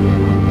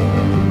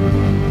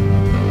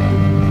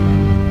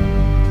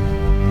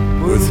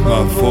 With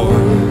my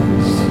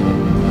voice,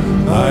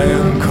 I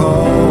am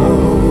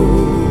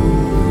calling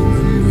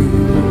you.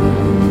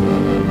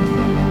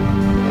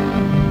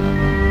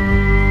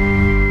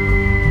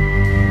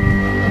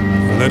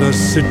 Let us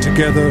sit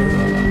together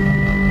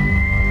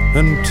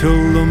until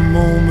the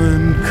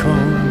moment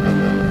comes.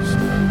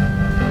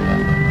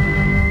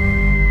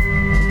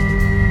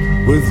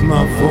 With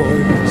my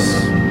voice,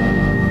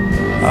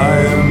 I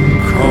am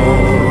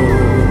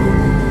calling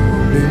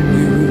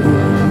you.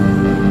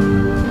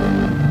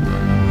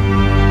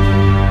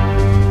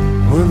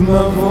 With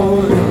my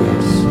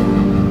voice,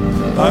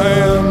 I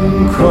am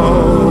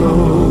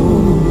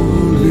calling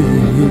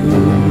you.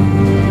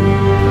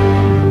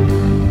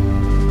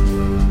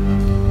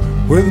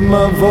 With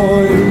my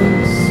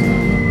voice,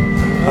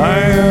 I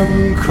am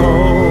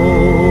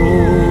calling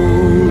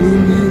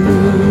you.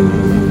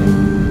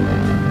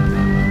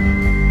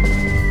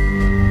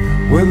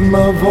 With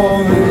my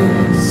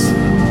voice,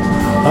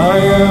 I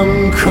am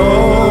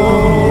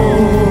calling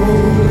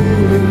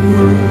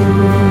you.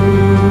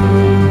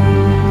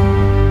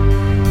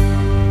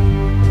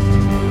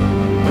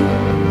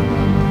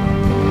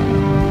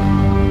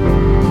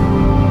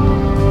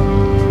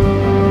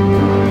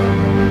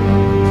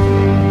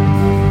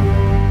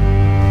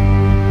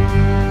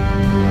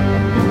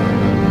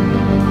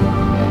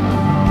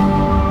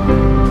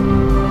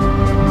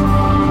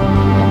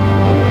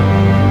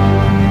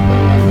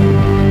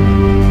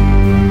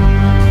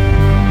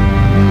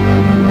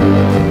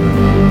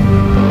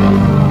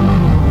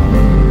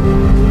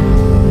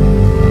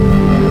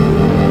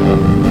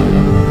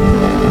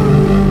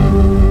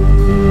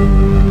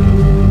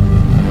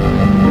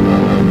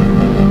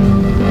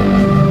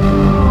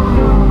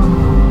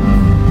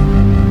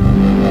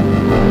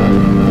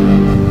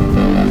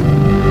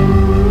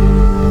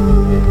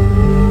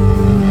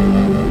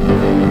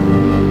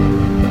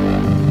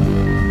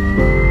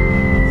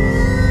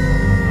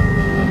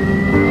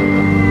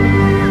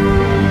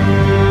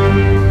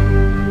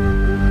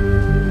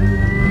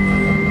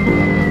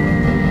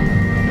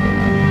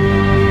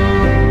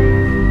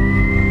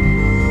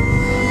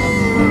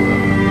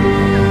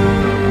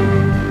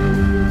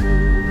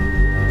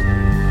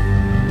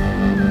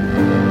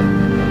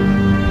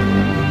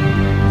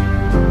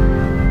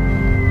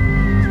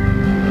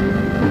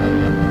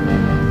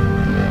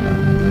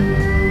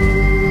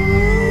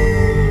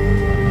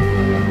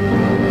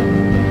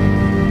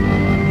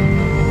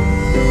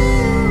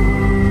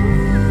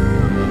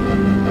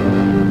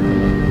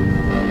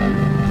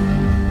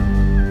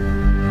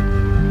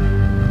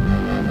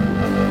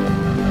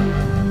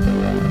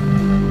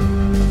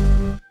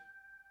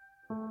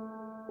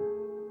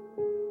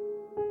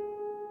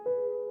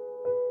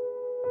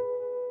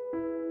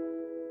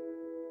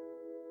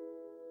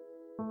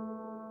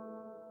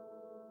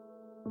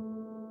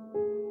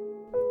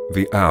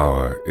 The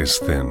hour is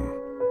thin.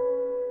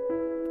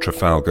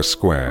 Trafalgar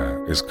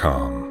Square is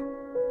calm.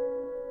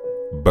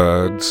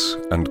 Birds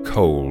and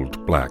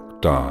cold black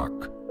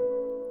dark,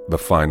 the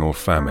final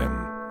famine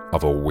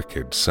of a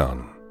wicked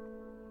sun,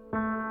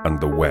 and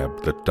the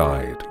web that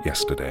died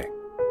yesterday.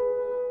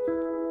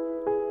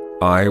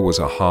 I was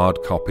a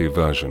hard copy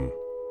version.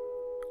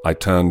 I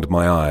turned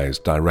my eyes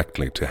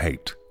directly to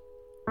hate.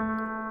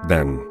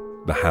 Then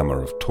the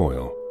hammer of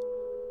toil.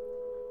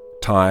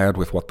 Tired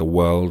with what the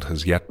world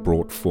has yet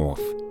brought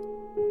forth,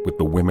 with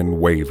the women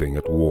waving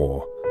at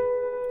war,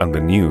 and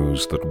the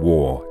news that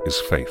war is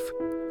faith.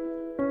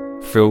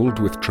 Filled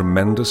with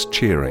tremendous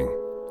cheering,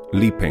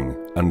 leaping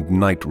and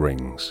night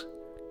rings,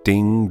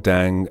 ding,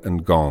 dang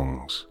and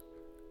gongs.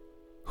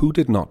 Who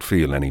did not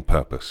feel any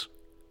purpose?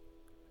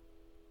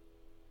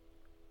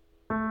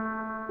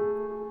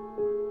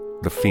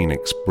 The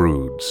phoenix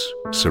broods,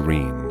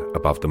 serene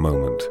above the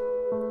moment.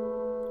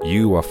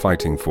 You are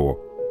fighting for,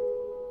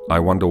 I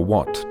wonder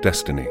what,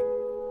 destiny?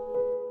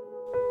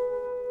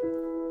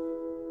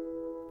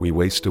 We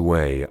waste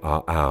away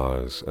our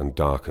hours and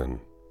darken.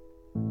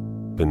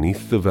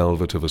 Beneath the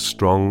velvet of a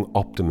strong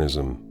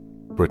optimism,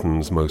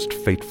 Britain's most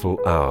fateful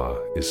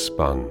hour is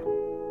spun.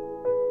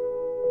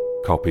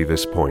 Copy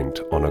this point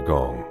on a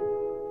gong.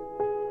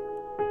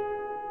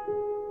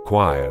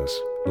 Choirs,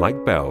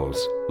 like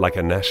bells, like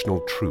a national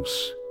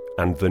truce,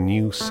 and the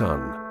new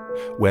sun,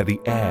 where the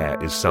air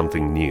is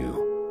something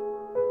new.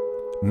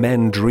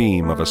 Men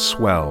dream of a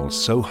swell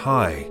so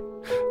high,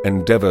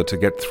 endeavor to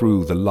get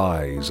through the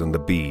lies and the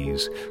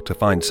bees, to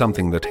find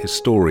something that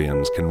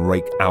historians can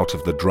rake out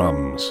of the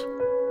drums,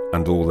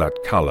 and all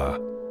that colour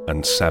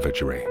and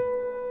savagery.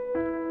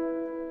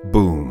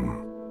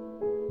 Boom,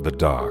 the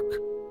dark,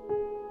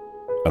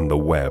 and the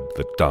web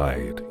that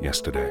died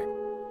yesterday.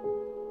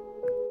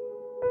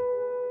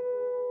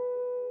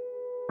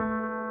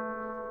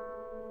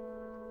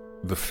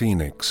 The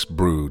phoenix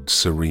broods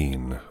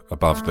serene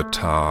above the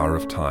tower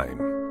of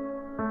time.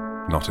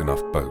 Not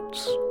enough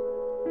boats.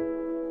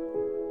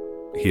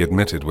 He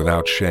admitted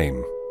without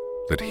shame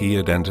that he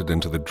had entered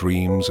into the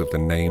dreams of the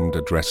named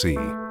addressee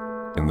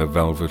in the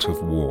velvet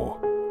of war.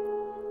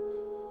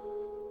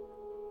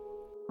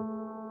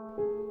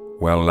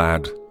 Well,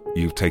 lad,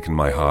 you've taken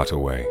my heart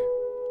away.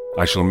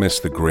 I shall miss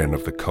the grin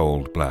of the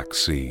cold black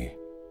sea.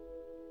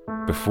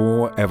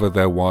 Before ever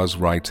there was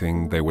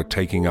writing, they were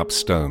taking up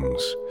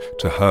stones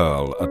to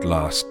hurl at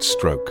last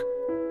stroke,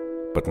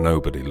 but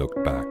nobody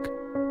looked back.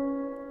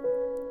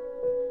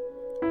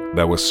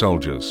 There were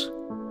soldiers,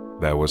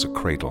 there was a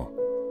cradle.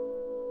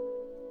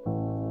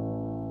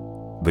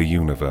 The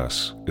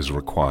universe is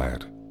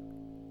required.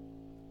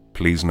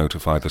 Please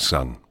notify the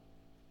sun.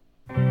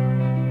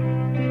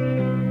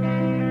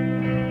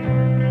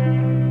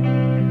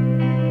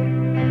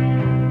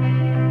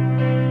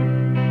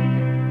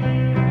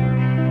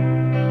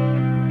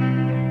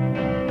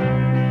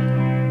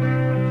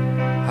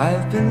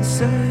 I've been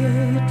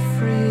set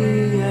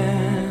free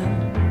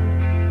and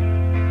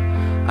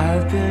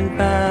I've been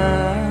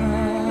bound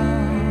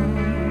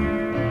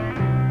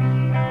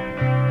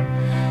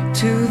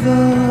to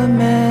the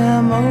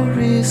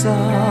memories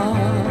of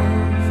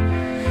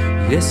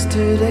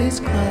yesterday's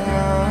clouds.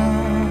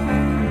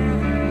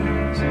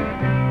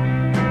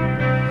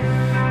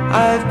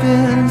 I've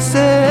been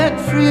set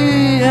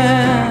free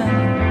and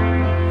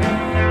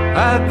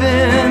I've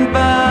been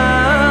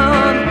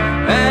bound,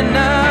 and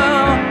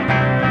now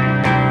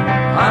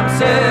I'm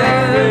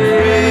set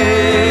free.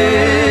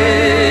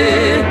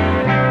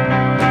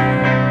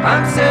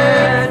 I'm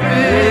set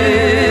free.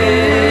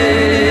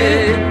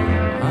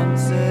 I'm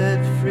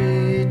set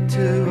free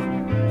to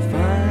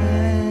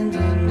find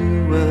a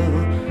new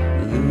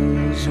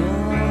illusion.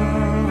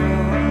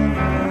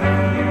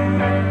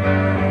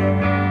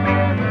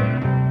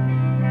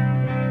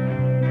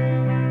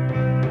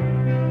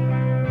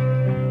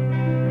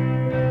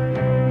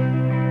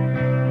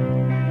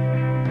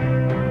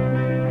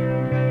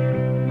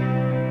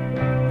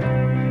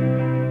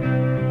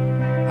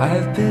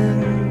 I've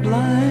been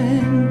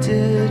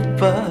blinded,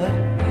 but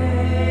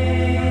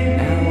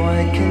now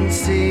I can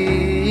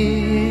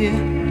see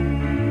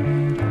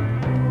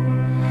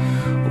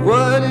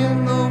what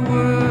in the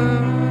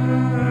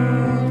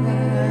world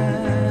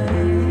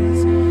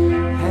has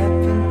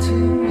happened to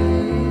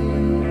me.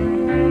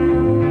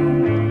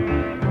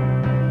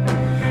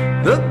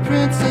 The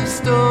Prince of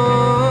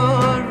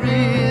Stories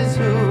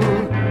who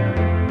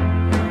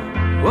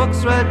walks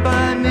right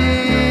by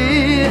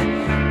me,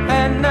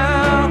 and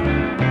now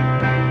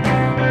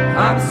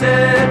I'm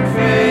set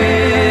free.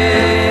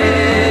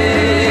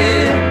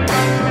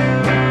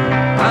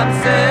 I'm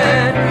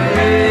set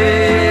free.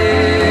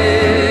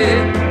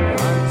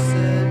 I'm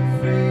set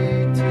free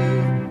to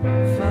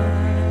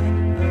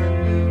find a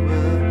new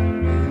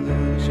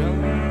illusion.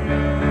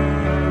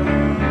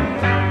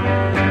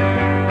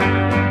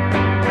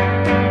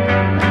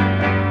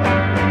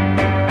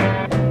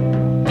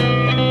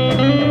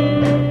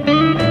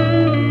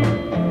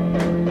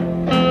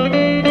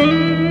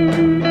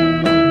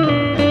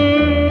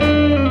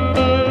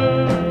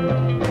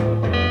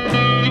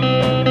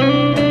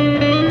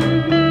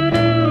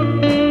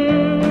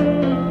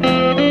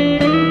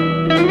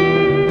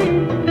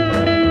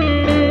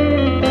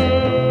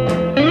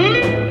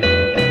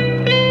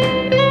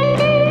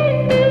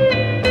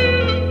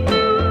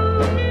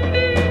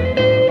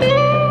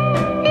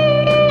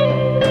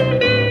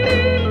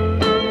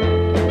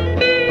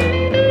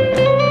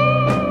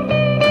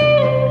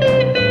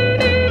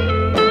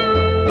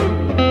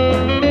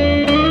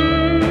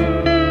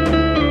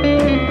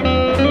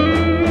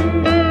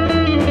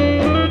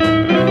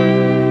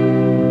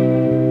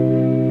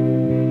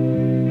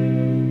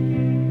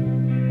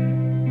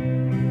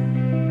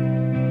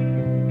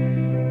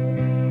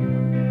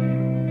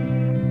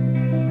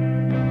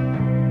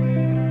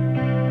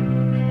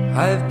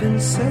 been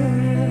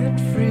set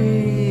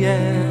free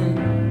and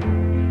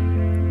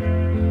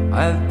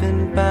I've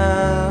been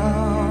bound.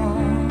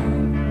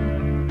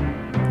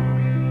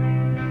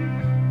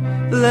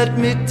 Let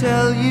me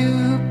tell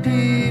you,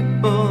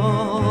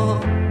 people,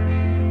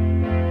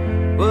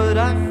 what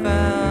I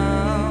found.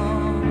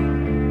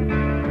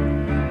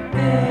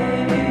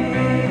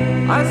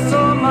 I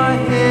saw my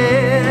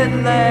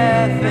head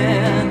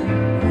laughing,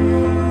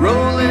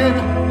 rolling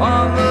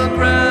on the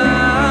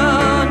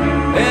ground,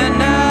 and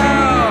now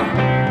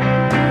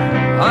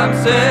I'm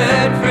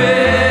set